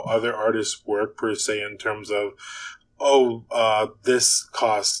know how other artists work per se in terms of, this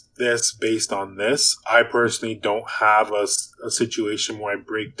costs this based on this. I personally don't have a situation where I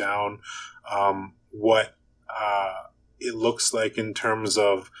break down what it looks like in terms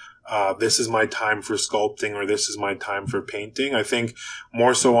of this is my time for sculpting, or this is my time for painting. I think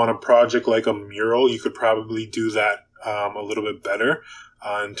more so on a project like a mural, you could probably do that a little bit better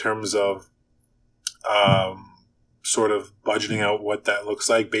in terms of sort of budgeting out what that looks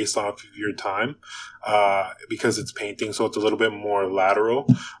like based off of your time, because it's painting, so it's a little bit more lateral.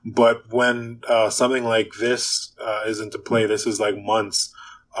 But when something like this is into play, this is like months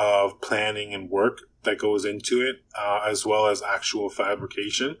of planning and work that goes into it, as well as actual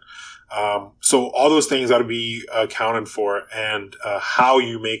fabrication. So all those things got to be accounted for, and how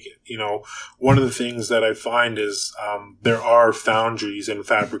you make it. One of the things that I find is there are foundries and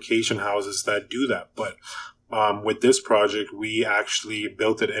fabrication houses that do that, but with this project, we actually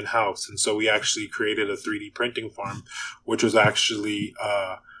built it in-house. And so we actually created a 3D printing farm, which was actually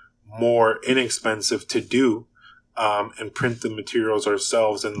more inexpensive to do, and print the materials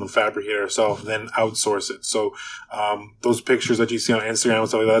ourselves and fabricate ourselves, then outsource it. So those pictures that you see on Instagram and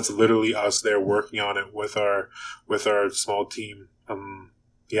stuff like that, that's literally us there working on it with our small team.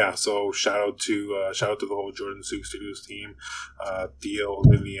 So shout out to the whole Jordan Souk Studios team, Theo,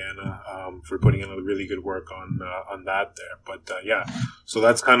 Viviana, for putting in a really good work on that there. But so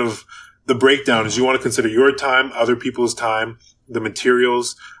that's kind of the breakdown. Is you want to consider your time, other people's time, the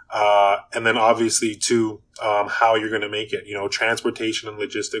materials, and then obviously too how you're going to make it. Transportation and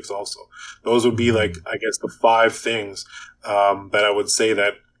logistics also. Those would be like, I guess, the 5 things that I would say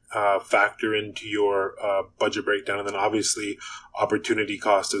that factor into your budget breakdown, and then obviously opportunity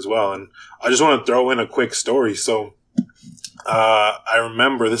cost as well. And I just want to throw in a quick story. So I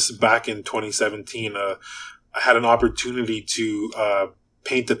remember, this is back in 2017, I had an opportunity to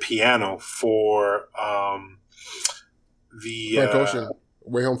paint the piano for the Frank Ocean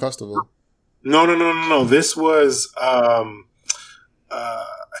Way Home Festival. No. This was I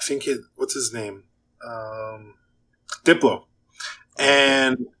think what's his name? Diplo.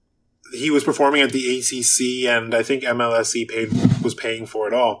 And he was performing at the ACC, and I think MLSE was paying for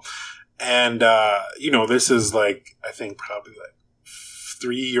it all. And, this is like, I think probably like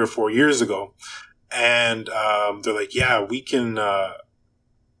 3 or 4 years ago. And, they're like, yeah, we can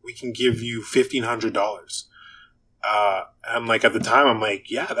give you $1,500. I'm like, at the time, I'm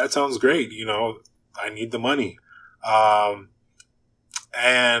like, yeah, that sounds great. I need the money. So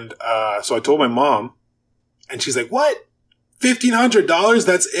I told my mom, and she's like, what? $1,500?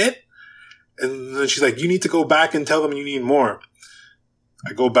 That's it? And then she's like, you need to go back and tell them you need more.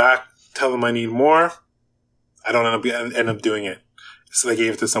 I go back, tell them I need more. I don't end up doing it. So they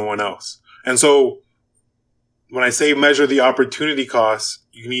gave it to someone else. And so when I say measure the opportunity costs,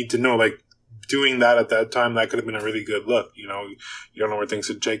 you need to know, like, doing that at that time, that could have been a really good look. You don't know where things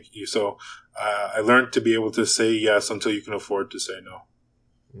would take you. So I learned to be able to say yes until you can afford to say no.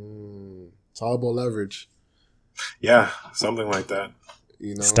 It's all about leverage. Yeah, something like that.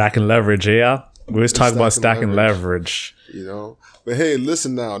 Stacking leverage, yeah. We always talk about stacking leverage. But hey,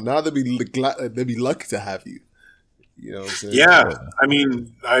 listen now. Now they'd be lucky to have you. You know what I'm saying? Yeah, But I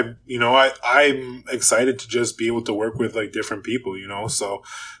mean, I'm excited to just be able to work with like different people, So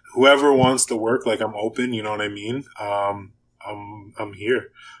whoever wants to work, like I'm open. You know what I mean? I'm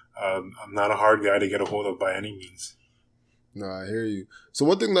here. I'm not a hard guy to get a hold of by any means. no, I hear you. So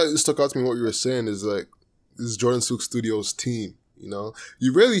one thing that stuck out to me, what you were saying, is like this is Jordan Sook Studios team. You know,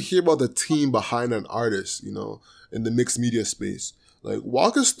 you rarely hear about the team behind an artist. You know, in the mixed media space. Like,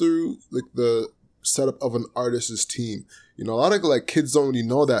 walk us through like the setup of an artist's team. You know, a lot of like kids don't really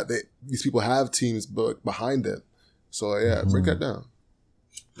know that these people have teams, but behind them. So yeah, break that down.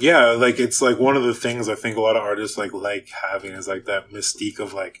 Yeah, like it's like one of the things I think a lot of artists like having is like that mystique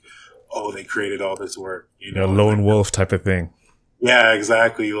of like, oh, they created all this work, lone wolf type of thing. Yeah,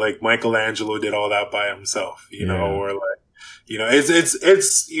 exactly. Like Michelangelo did all that by himself, or like,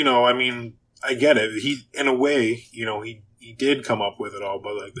 it's I mean, I get it. He, in a way, he did come up with it all,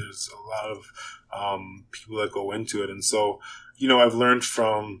 but like there's a lot of people that go into it, and so I've learned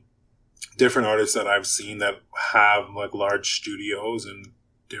from different artists that I've seen that have like large studios and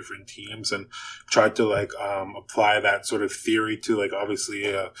different teams, and tried to like apply that sort of theory to like obviously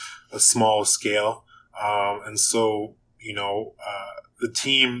a small scale, and so the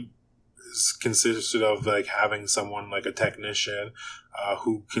team is consisted of like having someone like a technician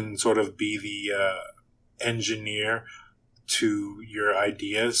who can sort of be the engineer to your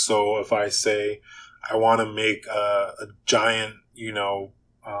ideas. So if I say I want to make a giant,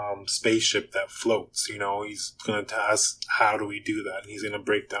 spaceship that floats, he's going to ask, how do we do that? And he's going to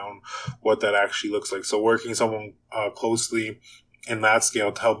break down what that actually looks like. So working someone closely in that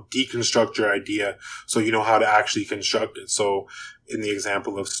scale to help deconstruct your idea so you know how to actually construct it. So in the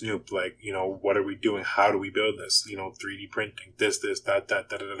example of Snoop, like, what are we doing? How do we build this? 3D printing, this,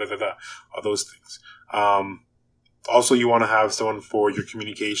 that, all those things. Also, you want to have someone for your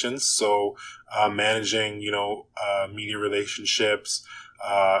communications. So, managing, media relationships,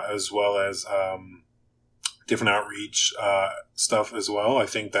 as well as, different outreach, stuff as well. I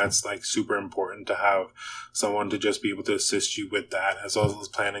think that's like super important to have someone to just be able to assist you with that, as well as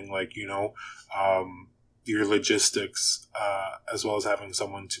planning, like, your logistics, as well as having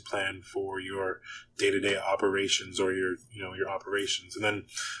someone to plan for your day-to-day operations or your operations. And then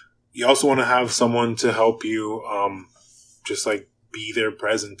you also want to have someone to help you, just like be there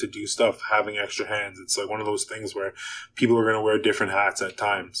present to do stuff, having extra hands. It's like one of those things where people are going to wear different hats at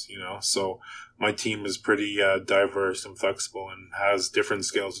times, so my team is pretty diverse and flexible and has different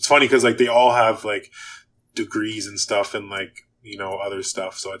skills. It's funny because like they all have like degrees and stuff and like, other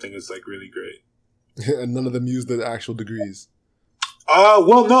stuff. So I think it's like really great. And none of them use the actual degrees.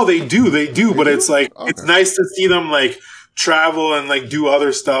 Well, no, they do, but do? it's like, Okay. It's nice to see them like travel and like do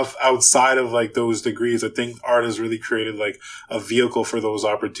other stuff outside of like those degrees. I think art has really created like a vehicle for those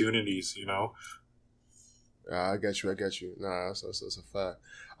opportunities, I get you. Nah, that's a fact.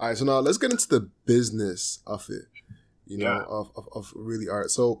 All right, so now let's get into the business of it, of really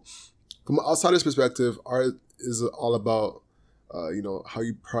art. So from an outsider's perspective, art is all about, how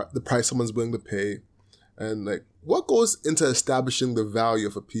the price someone's willing to pay, and like what goes into establishing the value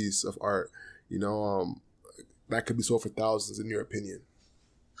of a piece of art, that could be sold for thousands, in your opinion.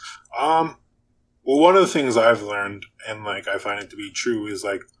 Well, one of the things I've learned, and like I find it to be true, is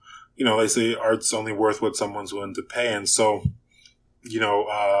like, they say art's only worth what someone's willing to pay. And so,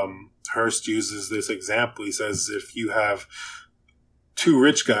 Hearst uses this example. He says, if you have two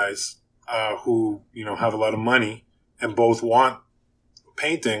rich guys, who, have a lot of money and both want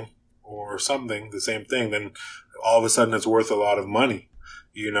painting or something, the same thing, then all of a sudden it's worth a lot of money.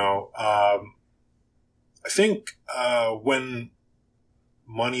 I think, when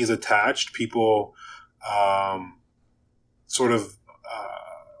money is attached, people,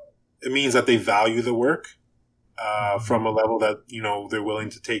 it means that they value the work, from a level that, they're willing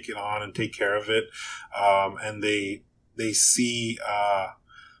to take it on and take care of it. And they see,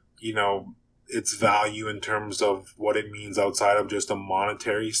 its value in terms of what it means outside of just a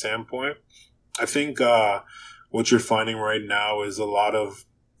monetary standpoint. I think, what you're finding right now is a lot of,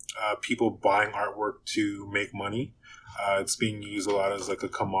 people buying artwork to make money. It's being used a lot as like a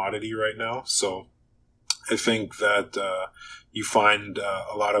commodity right now. So I think that, you find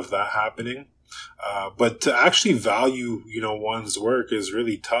a lot of that happening. But to actually value, one's work is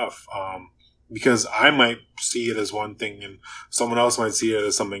really tough. Because I might see it as one thing and someone else might see it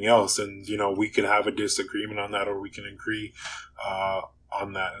as something else. And, we could have a disagreement on that, or we can agree,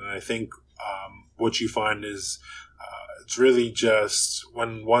 on that. And I think, what you find is, it's really just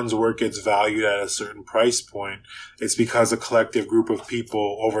when one's work gets valued at a certain price point, it's because a collective group of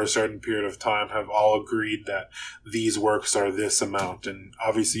people over a certain period of time have all agreed that these works are this amount. And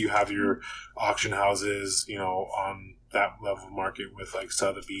obviously you have your auction houses, you know, on that level of market with like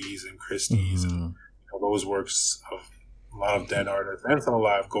Sotheby's and Christie's and you know, those works of a lot of dead artists and some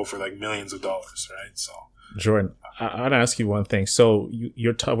alive go for like millions of dollars, right? So Jordan, I want to ask you one thing. So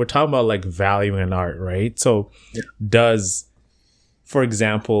we're talking about like value in art, right? So for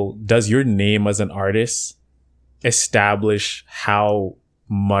example, does your name as an artist establish how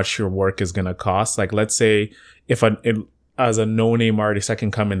much your work is going to cost? Like, let's say as a no-name artist, I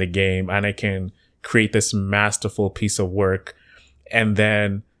can come in the game and I can create this masterful piece of work, and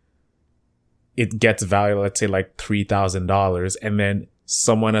then it gets valued, let's say like $3,000, and then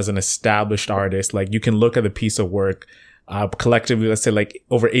someone as an established artist, like you can look at the piece of work collectively, let's say like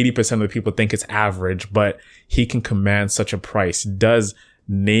over 80% of the people think it's average, but he can command such a price. Does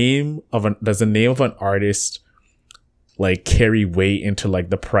the name of an artist like carry weight into like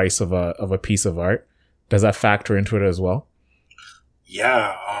the price of a piece of art? Does that factor into it as well?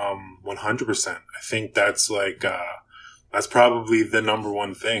 Yeah, 100%. I think that's like that's probably the number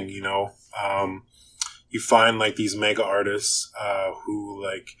one thing, you know. You find like these mega artists who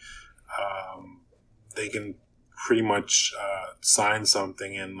like they can pretty much sign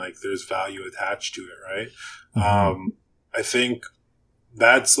something and like there's value attached to it, right? I think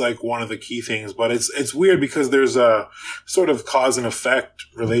that's like one of the key things, but it's weird because there's a sort of cause and effect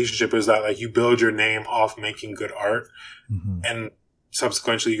relationship, is that like you build your name off making good art and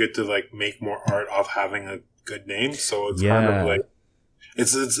subsequently you get to like make more art off having a good name. So it's kind of like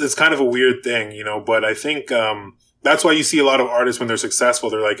it's kind of a weird thing, you know, but I think that's why you see a lot of artists when they're successful,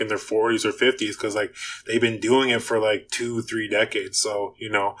 they're like in their 40s or 50s because like they've been doing it for like 2-3 decades. So, you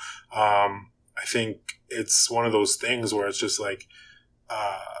know, I think it's one of those things where it's just like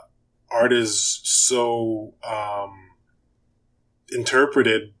art is so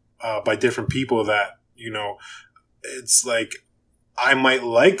interpreted by different people that, you know, it's like I might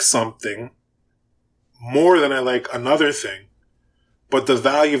like something more than I like another thing, but the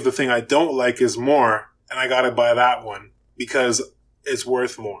value of the thing I don't like is more, and I got to buy that one because it's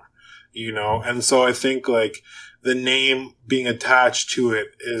worth more, you know? And so I think like the name being attached to it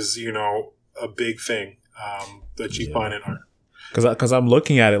is, you know, a big thing that you find in art. Because I'm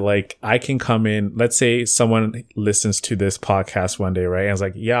looking at it like I can come in, let's say someone listens to this podcast one day, right? And it's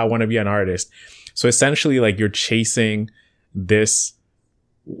like, yeah, I want to be an artist. So essentially like you're chasing this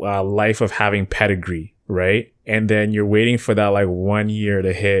life of having pedigree, right? And then you're waiting for that like 1 year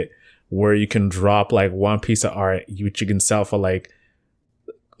to hit where you can drop like one piece of art which you can sell for like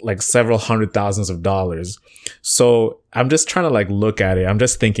several $100,000s. So I'm just trying to like look at it. I'm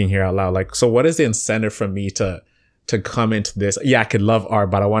just thinking here out loud. Like, so what is the incentive for me to come into this? Yeah, I could love art,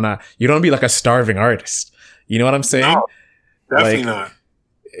 but you don't want to be like a starving artist. You know what I'm saying? No, definitely not.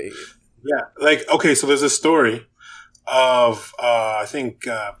 Yeah. Like, okay, so there's a story of, I think,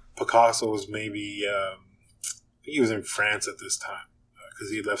 Picasso was maybe, he was in France at this time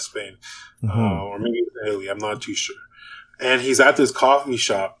because he left Spain, or maybe it was Italy. I'm not too sure. And he's at this coffee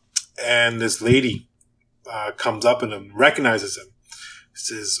shop, and this lady comes up and recognizes him.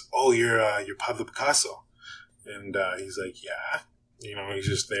 Says, "Oh, you're Pablo Picasso," and he's like, "Yeah." You know, he's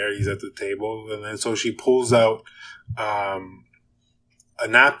just there. He's at the table, and then so she pulls out a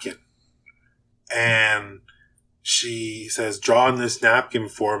napkin, and she says, "Draw on this napkin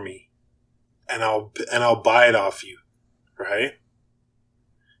for me, and I'll buy it off you." Right?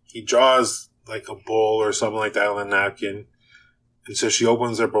 He draws like a bowl or something like that on the napkin, and so she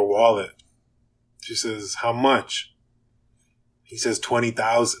opens up her wallet. She says, "How much?" He says,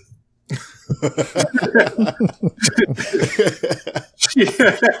 20,000.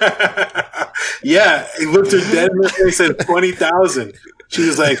 Yeah, he looked her dead in the face and said 20,000. She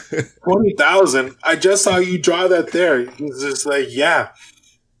was like, 20,000? I just saw you draw that there. He's just like, yeah.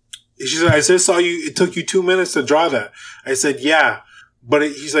 She said, I just saw you, it took you 2 minutes to draw that. I said, yeah. But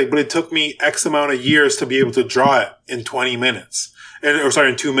he's like, but it took me X amount of years to be able to draw it in 20 minutes.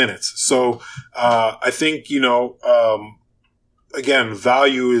 In 2 minutes. So, I think, you know, again,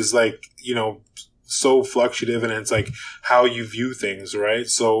 value is like, you know, so fluctuative, and it's like how you view things, right?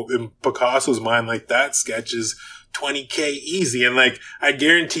 So in Picasso's mind, like that sketch is 20K easy. And like, I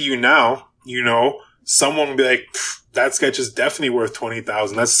guarantee you now, you know, someone will be like, that sketch is definitely worth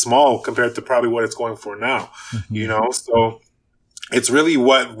 20,000. That's small compared to probably what it's going for now, you know? So it's really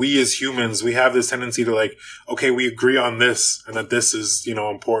what we as humans, we have this tendency to like, okay, we agree on this and that this is, you know,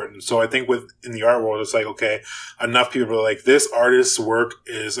 important. So I think in the art world, it's like, okay, enough people are like, this artist's work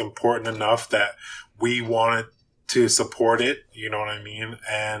is important enough that we want it to support it, you know what I mean?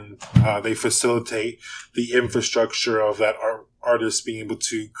 And they facilitate the infrastructure of that artist being able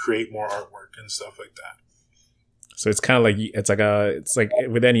to create more artwork and stuff like that. So it's kind of like it's like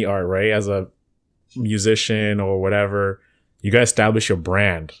with any art, right? As a musician or whatever, you gotta establish your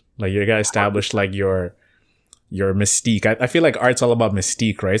brand. Like you gotta establish like your mystique. I feel like art's all about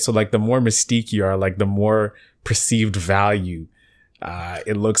mystique, right? So like the more mystique you are, like the more perceived value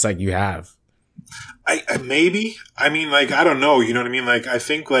it looks like you have. I maybe, I mean, like, I don't know, you know what I mean? Like, I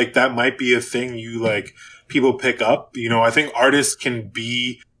think like that might be a thing you like people pick up, you know. I think artists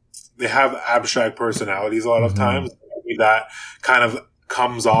they have abstract personalities a lot of times. Maybe that kind of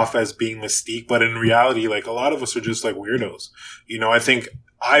comes off as being mystique, but in reality, like a lot of us are just like weirdos, you know. I think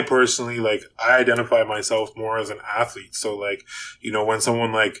I personally, like, I identify myself more as an athlete. So like, you know, when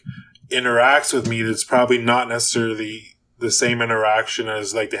someone like interacts with me, that's probably not necessarily the same interaction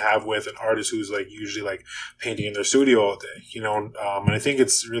as like they have with an artist who's like usually like painting in their studio all day, you know. And I think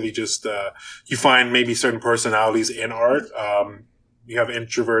it's really just, you find maybe certain personalities in art. You have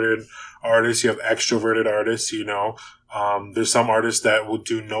introverted artists, you have extroverted artists, you know. There's some artists that will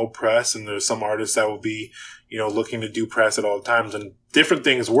do no press, and there's some artists that will be, you know, looking to do press at all times, and different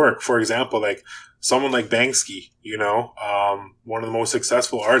things work. For example, like someone like Banksy, you know, one of the most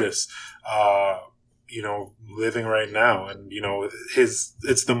successful artists, you know, living right now. And, you know, it's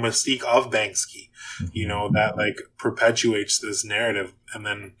the mystique of Banksy, you know, that like perpetuates this narrative. And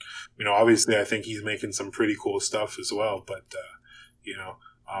then, you know, obviously I think he's making some pretty cool stuff as well. But, you know,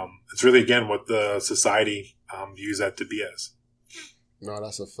 it's really, again, what the society views that to be as. No,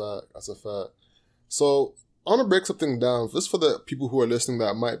 that's a fact. That's a fact. So I want to break something down just for the people who are listening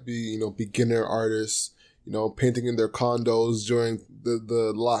that might be, you know, beginner artists, you know, painting in their condos during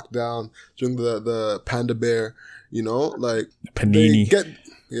the lockdown, during the Panda Bear, you know, like Panini.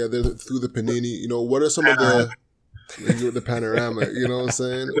 They're through the Panini. You know, what are some of the panorama? You know what I'm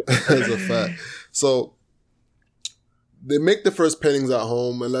saying? That's a fact. So they make the first paintings at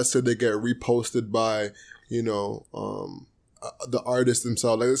home, and let's say they get reposted by, you know, the artist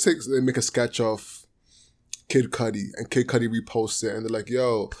themselves. Like let's say they make a sketch of Kid Cudi, and Kid Cudi reposts it, and they're like,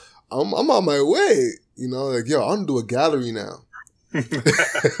 "Yo, I'm on my way." You know, like, "Yo, I'm gonna do a gallery now." One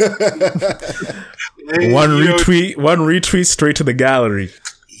retweet straight to the gallery.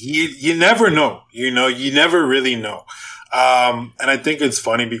 You never know. You know, you never really know. And I think it's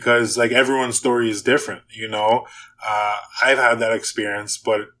funny because like everyone's story is different. You know, I've had that experience,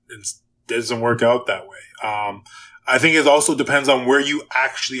 but it doesn't work out that way. I think it also depends on where you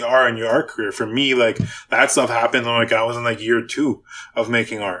actually are in your art career. For me, like that stuff happened when like I was in like year 2 of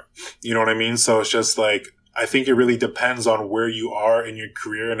making art. You know what I mean? So it's just like, I think it really depends on where you are in your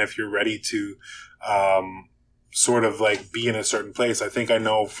career and if you're ready to, sort of like be in a certain place. I think I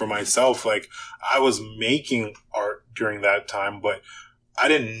know for myself, like I was making art during that time, but I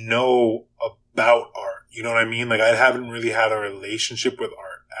didn't know about art. You know what I mean? Like I haven't really had a relationship with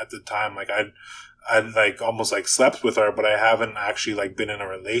art at the time. Like I'd like almost like slept with art, but I haven't actually like been in a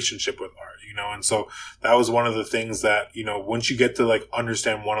relationship with art, you know? And so that was one of the things that, you know, once you get to like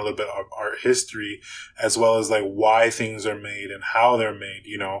understand a little bit of art history, as well as like why things are made and how they're made,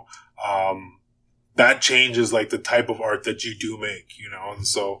 you know, that changes like the type of art that you do make, you know? And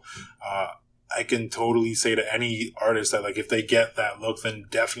so, I can totally say to any artist that like, if they get that look, then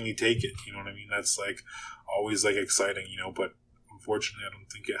definitely take it. You know what I mean? That's like always like exciting, you know, but unfortunately, I don't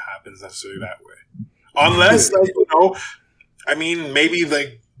think it happens necessarily that way. Unless, like, you know, I mean, maybe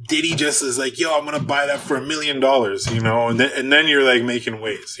like Diddy just is like, "Yo, I'm gonna buy that for $1 million," you know, and then you're like making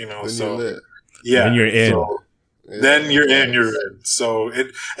waves, you know. Then so yeah, then you're in. So, then you're in. You're in. So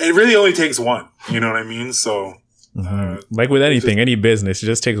it really only takes one. You know what I mean? So like with anything, any business, it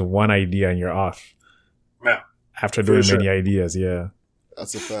just takes one idea and you're off. Yeah. After doing many ideas, yeah.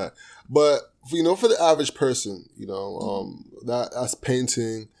 That's a fact. But you know, for the average person, you know, that's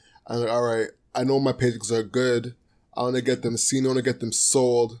painting, and like, all right, I know my paintings are good. I want to get them seen. I want to get them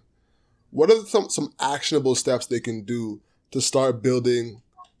sold. What are some actionable steps they can do to start building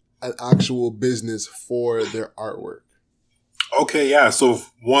an actual business for their artwork? Okay, yeah. So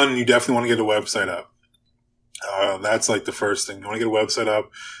one, you definitely want to get a website up. That's like the first thing. You want to get a website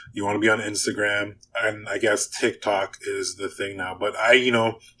up. You want to be on Instagram, and I guess TikTok is the thing now. But I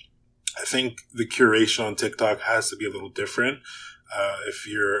think the curation on TikTok has to be a little different if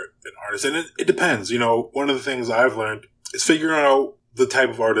you're an artist. And it depends. You know, one of the things I've learned is figuring out the type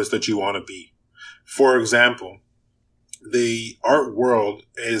of artist that you want to be. For example, the art world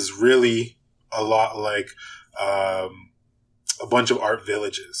is really a lot like a bunch of art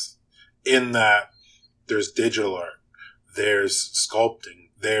villages, in that there's digital art, there's sculpting,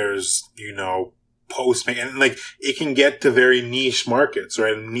 there's, you know, post and like it can get to very niche markets,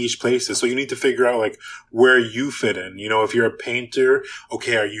 right? And niche places. So you need to figure out like where you fit in. You know, if you're a painter,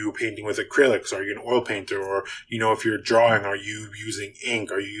 okay, are you painting with acrylics? Are you an oil painter? Or, you know, if you're drawing, are you using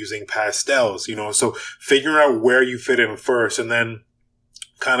ink? Are you using pastels? You know, so figuring out where you fit in first and then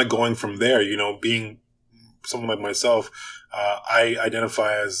kind of going from there, you know, being someone like myself, I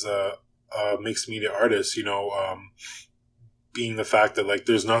identify as a mixed media artist, you know, being the fact that like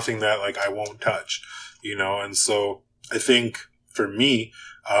there's nothing that like I won't touch, you know, and so I think for me,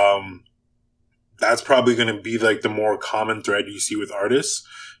 that's probably going to be like the more common thread you see with artists,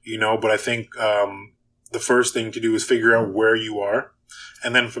 you know, but I think the first thing to do is figure out where you are,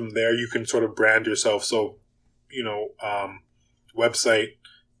 and then from there you can sort of brand yourself. So, you know, website,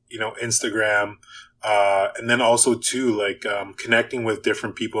 you know, Instagram, and then also too, like connecting with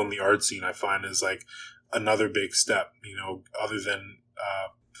different people in the art scene, I find is like another big step, you know, other than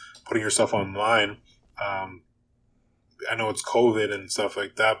putting yourself online. I know it's COVID and stuff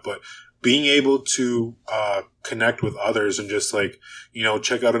like that, but being able to connect with others and just like, you know,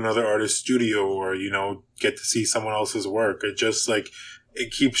 check out another artist's studio or, you know, get to see someone else's work. It just like,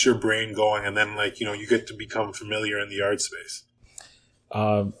 it keeps your brain going. And then like, you know, you get to become familiar in the art space.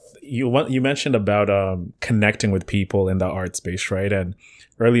 You mentioned about connecting with people in the art space, right? And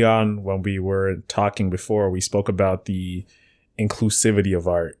early on when we were talking before, we spoke about the inclusivity of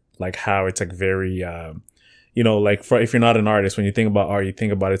art, like how it's like very, you know, like if you're not an artist, when you think about art, you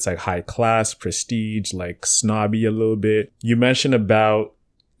think about it's like high class, prestige, like snobby a little bit. You mentioned about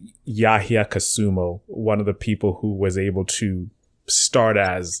Yahya Kasumo, one of the people who was able to start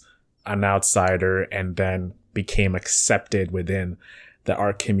as an outsider and then became accepted within the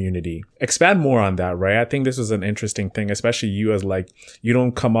art community. Expand more on that, right? I think this was an interesting thing, especially you as like, you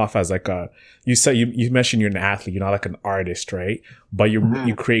don't come off as like you said, you mentioned you're an athlete, you're not like an artist, right? But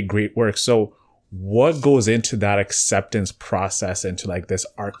you create great work. So what goes into that acceptance process into like this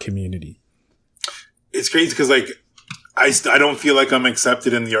art community? It's crazy because like, I don't feel like I'm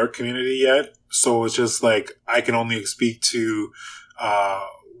accepted in the art community yet. So it's just like, I can only speak to,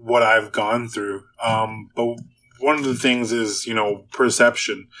 what I've gone through. But one of the things is, you know,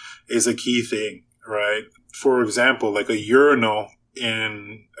 perception is a key thing, right? For example, like a urinal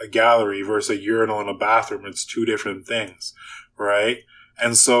in a gallery versus a urinal in a bathroom, it's two different things, right?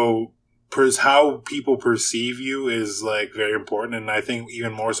 And so how people perceive you is like very important. And I think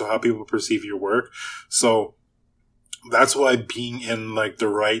even more so how people perceive your work. So that's why being in like the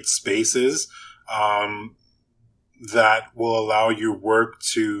right spaces, that will allow your work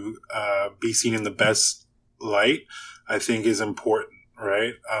to, be seen in the best light, I think is important,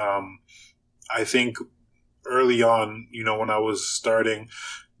 right? I think early on, you know, when I was starting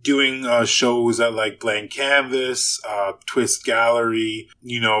doing shows at like Blank Canvas, Twist Gallery,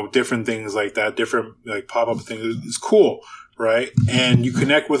 you know, different things like that, different like pop-up things, it's cool, right? And you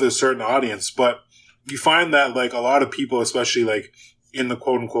connect with a certain audience, but you find that like a lot of people, especially like in the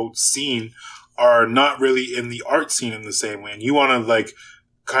quote unquote scene, are not really in the art scene in the same way. And you want to like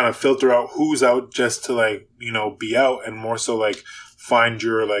kind of filter out who's out just to like, you know, be out, and more so like find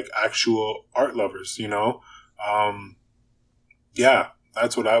your like actual art lovers, you know? Yeah,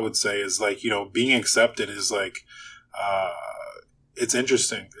 that's what I would say is like, you know, being accepted is like, it's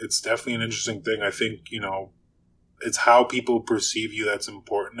interesting. It's definitely an interesting thing. I think, you know, it's how people perceive you that's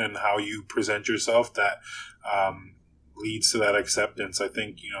important, and how you present yourself that, leads to that acceptance. I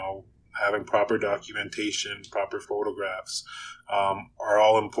think, you know, having proper documentation, proper photographs, are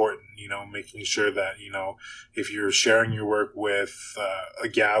all important, you know, making sure that, you know, if you're sharing your work with a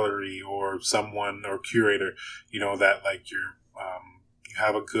gallery or someone or curator, you know, that like you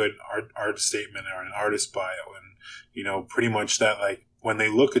have a good art statement or an artist bio, and, you know, pretty much that like when they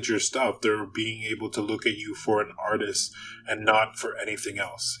look at your stuff, they're being able to look at you for an artist and not for anything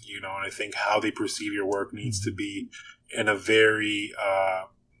else, you know. And I think how they perceive your work needs to be in a very,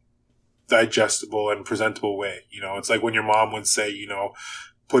 digestible and presentable way. You know, it's like when your mom would say, you know,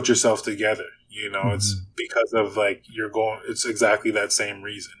 put yourself together, you know, it's because of like it's exactly that same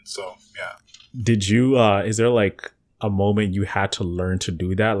reason. So, yeah. Did you, is there like a moment you had to learn to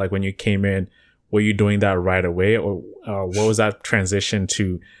do that? Like when you came in, were you doing that right away, or what was that transition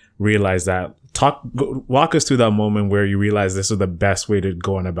to realize that? Walk us through that moment where you realized this was the best way to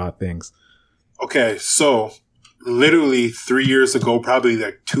go on about things. Okay. So literally 3 years ago, probably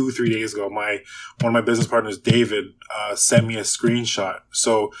like 2-3 days ago, one of my business partners, David, sent me a screenshot.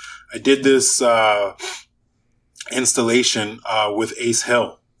 So I did this installation with Ace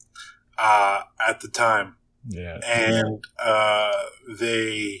Hill at the time. Yeah. And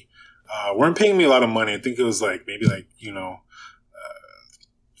they weren't paying me a lot of money. I think it was like maybe like, you know,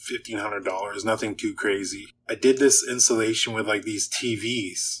 $1,500, nothing too crazy. I did this installation with like these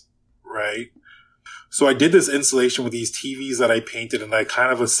TVs, right? So I did this installation with these TVs that I painted, and I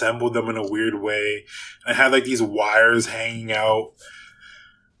kind of assembled them in a weird way. I had like these wires hanging out.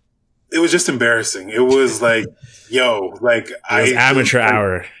 It was just embarrassing. It was like, yo, like It was amateur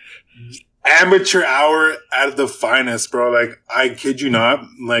hour. Amateur hour at the finest, bro. Like, I kid you not.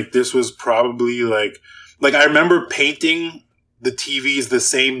 Like, this was probably like I remember painting the TVs the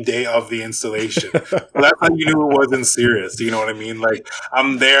same day of the installation. That's how you knew it wasn't serious. You know what I mean? Like,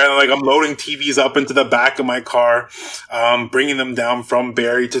 I'm there and like I'm loading TVs up into the back of my car, bringing them down from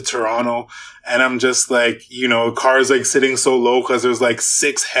Barrie to Toronto. And I'm just like, you know, the car's like sitting so low because there's like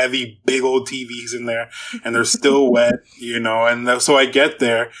 6 heavy, big old TVs in there and they're still wet, you know. And so I get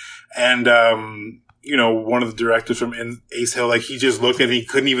there and, you know, one of the directors from Ace Hill, like he just looked at me, he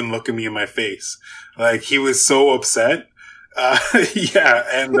couldn't even look at me in my face. Like he was so upset. Yeah.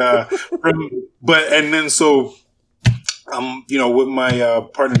 And, you know, with my,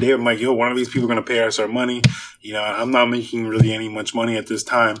 partner Dave, I'm like, yo, one of these people are going to pay us our money. You know, I'm not making really any much money at this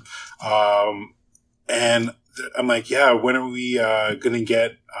time. And I'm like, yeah, when are we, going to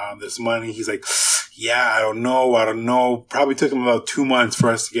get, this money? He's like, yeah, I don't know. Probably took him about 2 months for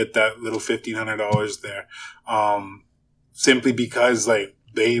us to get that little $1,500 there. Simply because like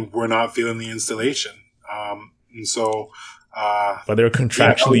they were not feeling the installation. And so, but they were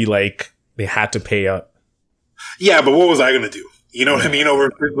contractually like they had to pay up. Yeah, but what was I going to do? You know what I mean?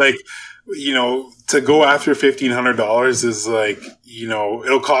 Over like, you know, to go after $1,500 is like, you know,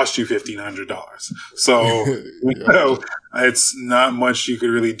 it'll cost you $1,500. So, you know, it's not much you could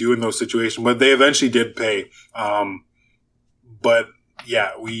really do in those situations, but they eventually did pay. But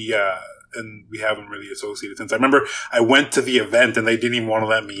yeah, and we haven't really associated since. I remember I went to the event and they didn't even want to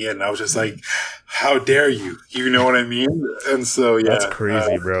let me in. I was just like, how dare you? You know what I mean? And so, yeah. That's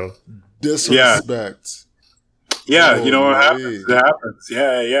crazy, bro. Disrespect. Yeah, you know, it happens. It happens.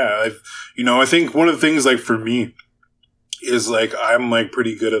 Yeah. You know, I think one of the things, like, for me is, like, I'm, like,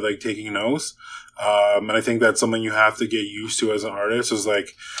 pretty good at, like, taking no's. And I think that's something you have to get used to as an artist is, like,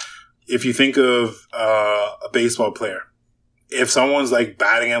 if you think of a baseball player, if someone's, like,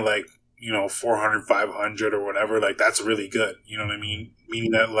 batting at, like, you know, 400, 500 or whatever, like, that's really good. You know what I mean?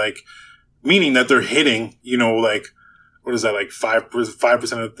 Meaning that they're hitting, you know, like, what is that, like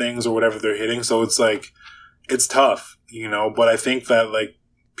 5% of things or whatever they're hitting. So it's like, it's tough, you know, but I think that like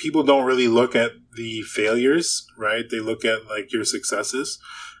people don't really look at the failures, right? They look at like your successes.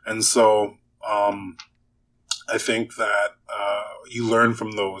 And so, I think that, you learn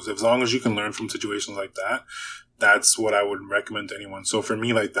from those. As long as you can learn from situations like that, that's what I would recommend to anyone. So for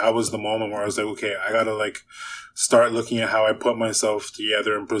me, like that was the moment where I was like, okay, I gotta like start looking at how I put myself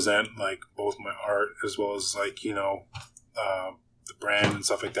together and present like both my art as well as like, you know, the brand and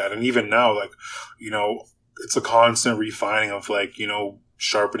stuff like that. And even now, like, you know, it's a constant refining of like, you know,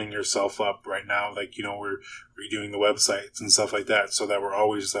 sharpening yourself up right now. Like, you know, we're redoing the websites and stuff like that so that we're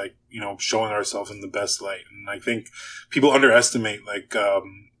always like, you know, showing ourselves in the best light. And I think people underestimate like,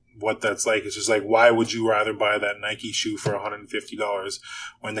 what that's like. It's just like, why would you rather buy that Nike shoe for $150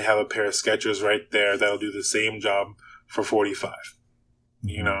 when they have a pair of Skechers right there that'll do the same job for $45,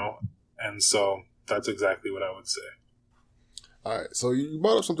 you know? And so that's exactly what I would say. All right. So you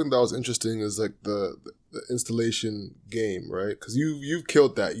brought up something that was interesting is like the installation game, right? Because you've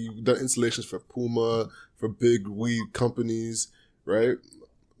killed that. You've done installations for Puma, for big weed companies, right?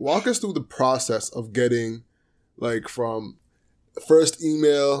 Walk us through the process of getting like from first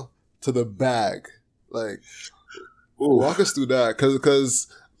email to the bag. Like, walk us through that. Because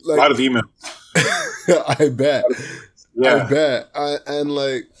like, a lot of emails. I bet. Yeah. I bet. And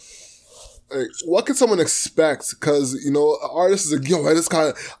like, what can someone expect? Because, you know, an artist is like, yo, I just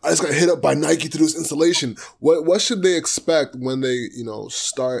got hit up by Nike to do this installation. What should they expect when they, you know,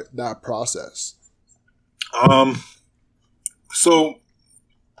 start that process? So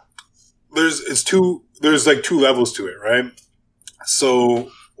there's like 2 levels to it, right?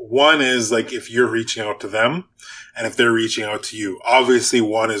 So one is like if you're reaching out to them and if they're reaching out to you, obviously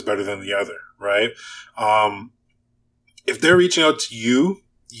one is better than the other, right? If they're reaching out to you,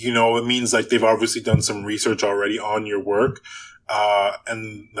 you know, it means like they've obviously done some research already on your work,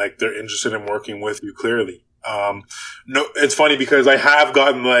 and like they're interested in working with you clearly. No, it's funny because I have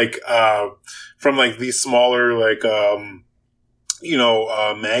gotten like, from like these smaller, like, you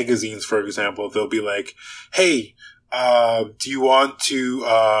know, magazines, for example, they'll be like, hey, do you want to,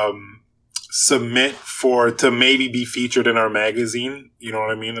 submit to maybe be featured in our magazine? You know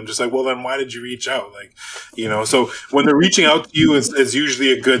what I mean? I'm just like, well, then why did you reach out? Like, you know, so when they're reaching out to you, it's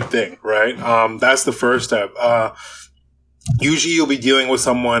usually a good thing, right? That's the first step. usually you'll be dealing with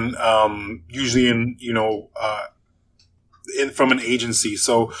someone, usually from an agency.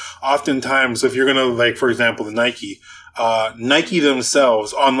 So oftentimes, if you're going to, like, for example, the Nike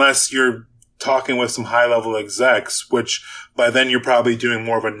themselves, unless you're talking with some high level execs, which by then you're probably doing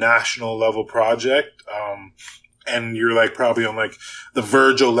more of a national level project. And you're like probably on like the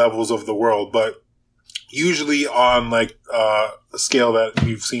Virgil levels of the world, but usually on like a scale that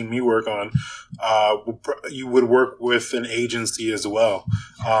you've seen me work on, you would work with an agency as well.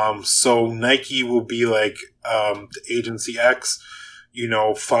 So Nike will be like, agency X,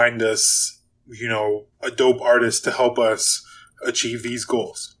 find us, a dope artist to help us achieve these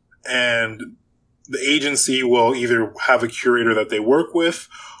goals. And the agency will either have a curator that they work with,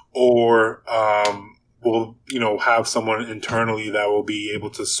 or, will, have someone internally that will be able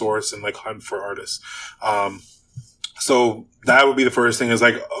to source and like hunt for artists. So that would be the first thing, is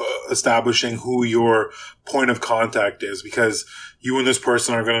like establishing who your point of contact is, because you and this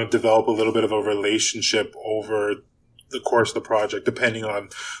person are going to develop a little bit of a relationship over the course of the project, depending on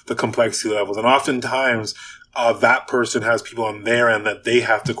the complexity levels. And oftentimes, that person has people on their end that they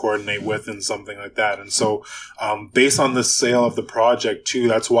have to coordinate with and something like that. And so, based on the sale of the project too,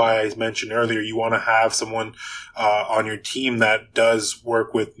 that's why I mentioned earlier, you want to have someone, on your team that does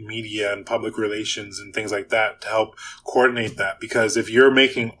work with media and public relations and things like that to help coordinate that. Because if you're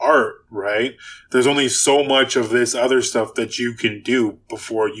making art, right, there's only so much of this other stuff that you can do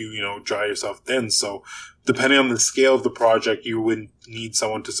before you, dry yourself thin. So, depending on the scale of the project, you would need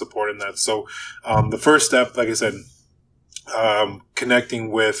someone to support in that. So, the first step, like I said, connecting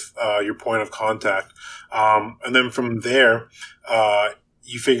with your point of contact. And then from there,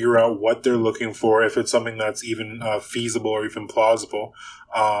 you figure out what they're looking for, if it's something that's even feasible or even plausible.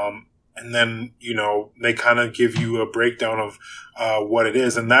 And then, they kind of give you a breakdown of what it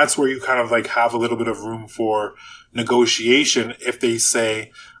is. And that's where you kind of like have a little bit of room for negotiation. If they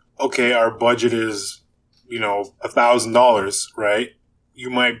say, okay, our budget is, $1,000, right? You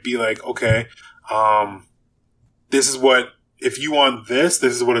might be like, okay, this is what, if you want this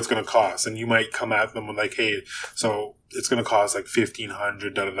is what it's going to cost. And you might come at them with like, hey, so it's going to cost like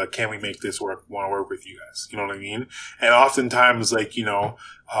 $1,500. Can we make this work? Want to work with you guys? You know what I mean? And oftentimes, like, you'll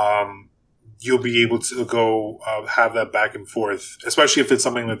be able to go have that back and forth, especially if it's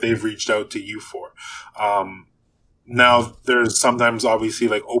something that they've reached out to you for. Now, there's sometimes obviously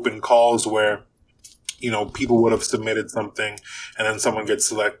like open calls where, people would have submitted something and then someone gets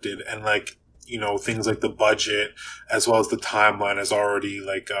selected, and like, things like the budget as well as the timeline is already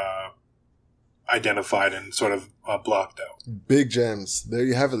like, identified and sort of blocked out. Big gems. There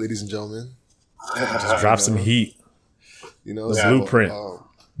you have it, ladies and gentlemen. Just drop some heat. The blueprint.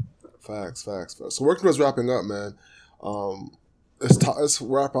 Facts. So working towards wrapping up, man. Let's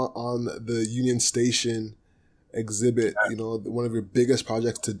wrap on the Union Station exhibit. One of your biggest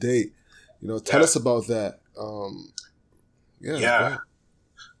projects to date. Tell us about that.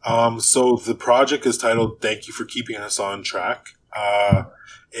 So the project is titled "Thank You for Keeping Us on Track."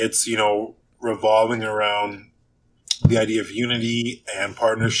 It's revolving around the idea of unity and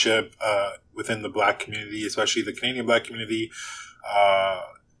partnership within the Black community, especially the Canadian Black community.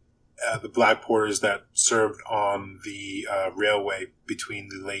 The Black porters that served on the railway between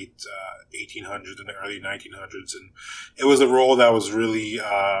the late 1800s and the early 1900s, and it was a role that was really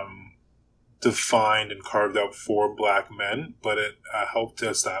defined and carved out for Black men, but it helped to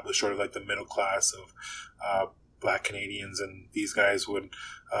establish sort of like the middle class of Black Canadians, and these guys would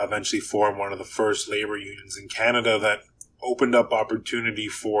eventually form one of the first labor unions in Canada that opened up opportunity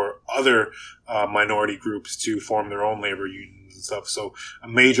for other minority groups to form their own labor unions and stuff. So a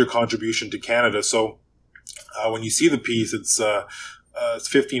major contribution to Canada. So when you see the piece, it's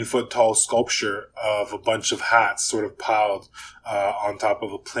 15-foot tall sculpture of a bunch of hats sort of piled on top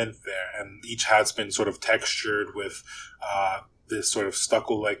of a plinth there. And each hat's been sort of textured with this sort of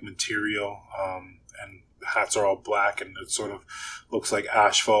stucco-like material. And the hats are all black, and it sort of looks like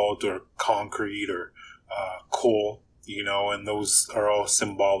asphalt or concrete or coal, and those are all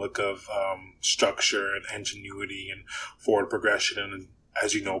symbolic of structure and ingenuity and forward progression. And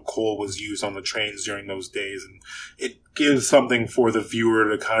as you know, coal was used on the trains during those days, and it gives something for the viewer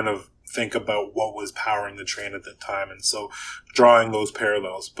to kind of think about what was powering the train at that time. And so drawing those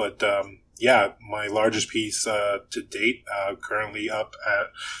parallels. But my largest piece to date, currently up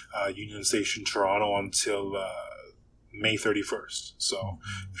at Union Station, Toronto until May 31st. So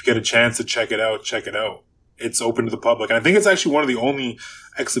if you get a chance to check it out, check it out. It's open to the public. And I think it's actually one of the only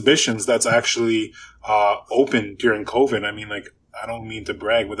exhibitions that's actually open during COVID. I mean, like, I don't mean to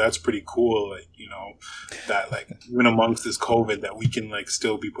brag, but that's pretty cool. Like, that like even amongst this COVID that we can like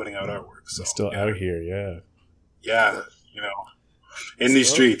still be putting out artwork. So still out here. Yeah. Yeah. in these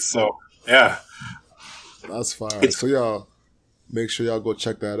streets. So yeah, that's fire. So y'all make sure y'all go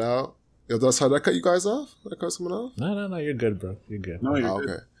check that out. Yo, that's how that cut you guys off? That cut someone off? No, you're good, bro. You're good. no, you're good.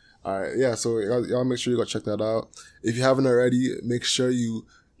 Okay. All right. Yeah. So y'all make sure you go check that out. If you haven't already, make sure you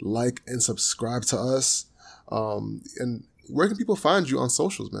like and subscribe to us. And where can people find you on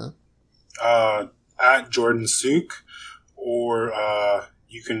socials, man? At Jordan Sook, or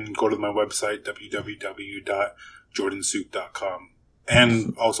you can go to my website, www.jordansook.com,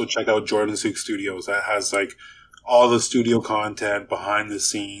 and also check out Jordan Sook Studios. That has like all the studio content, behind the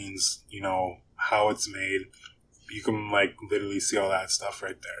scenes, how it's made. You can like literally see all that stuff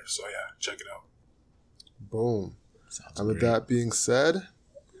right there. So yeah, check it out. Boom. And with that being said,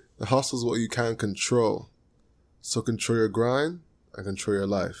 the hustle is what you can control. So control your grind and control your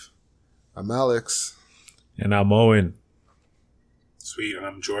life. I'm Alex. And I'm Owen. Sweet, and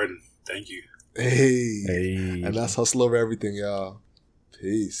I'm Jordan. Thank you. Hey. And that's hustle over everything, y'all.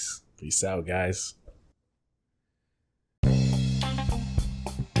 Peace. Peace out, guys.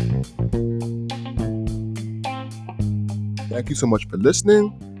 Thank you so much for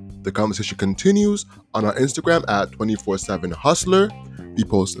listening. The conversation continues on our Instagram at 247hustler. We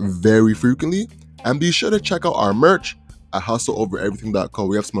post very frequently. And be sure to check out our merch at hustleovereverything.co.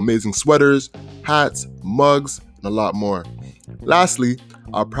 We have some amazing sweaters, hats, mugs, and a lot more. Lastly,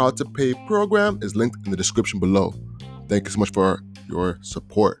 our Proud to Pay program is linked in the description below. Thank you so much for your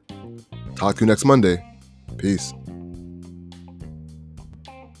support. Talk to you next Monday. Peace.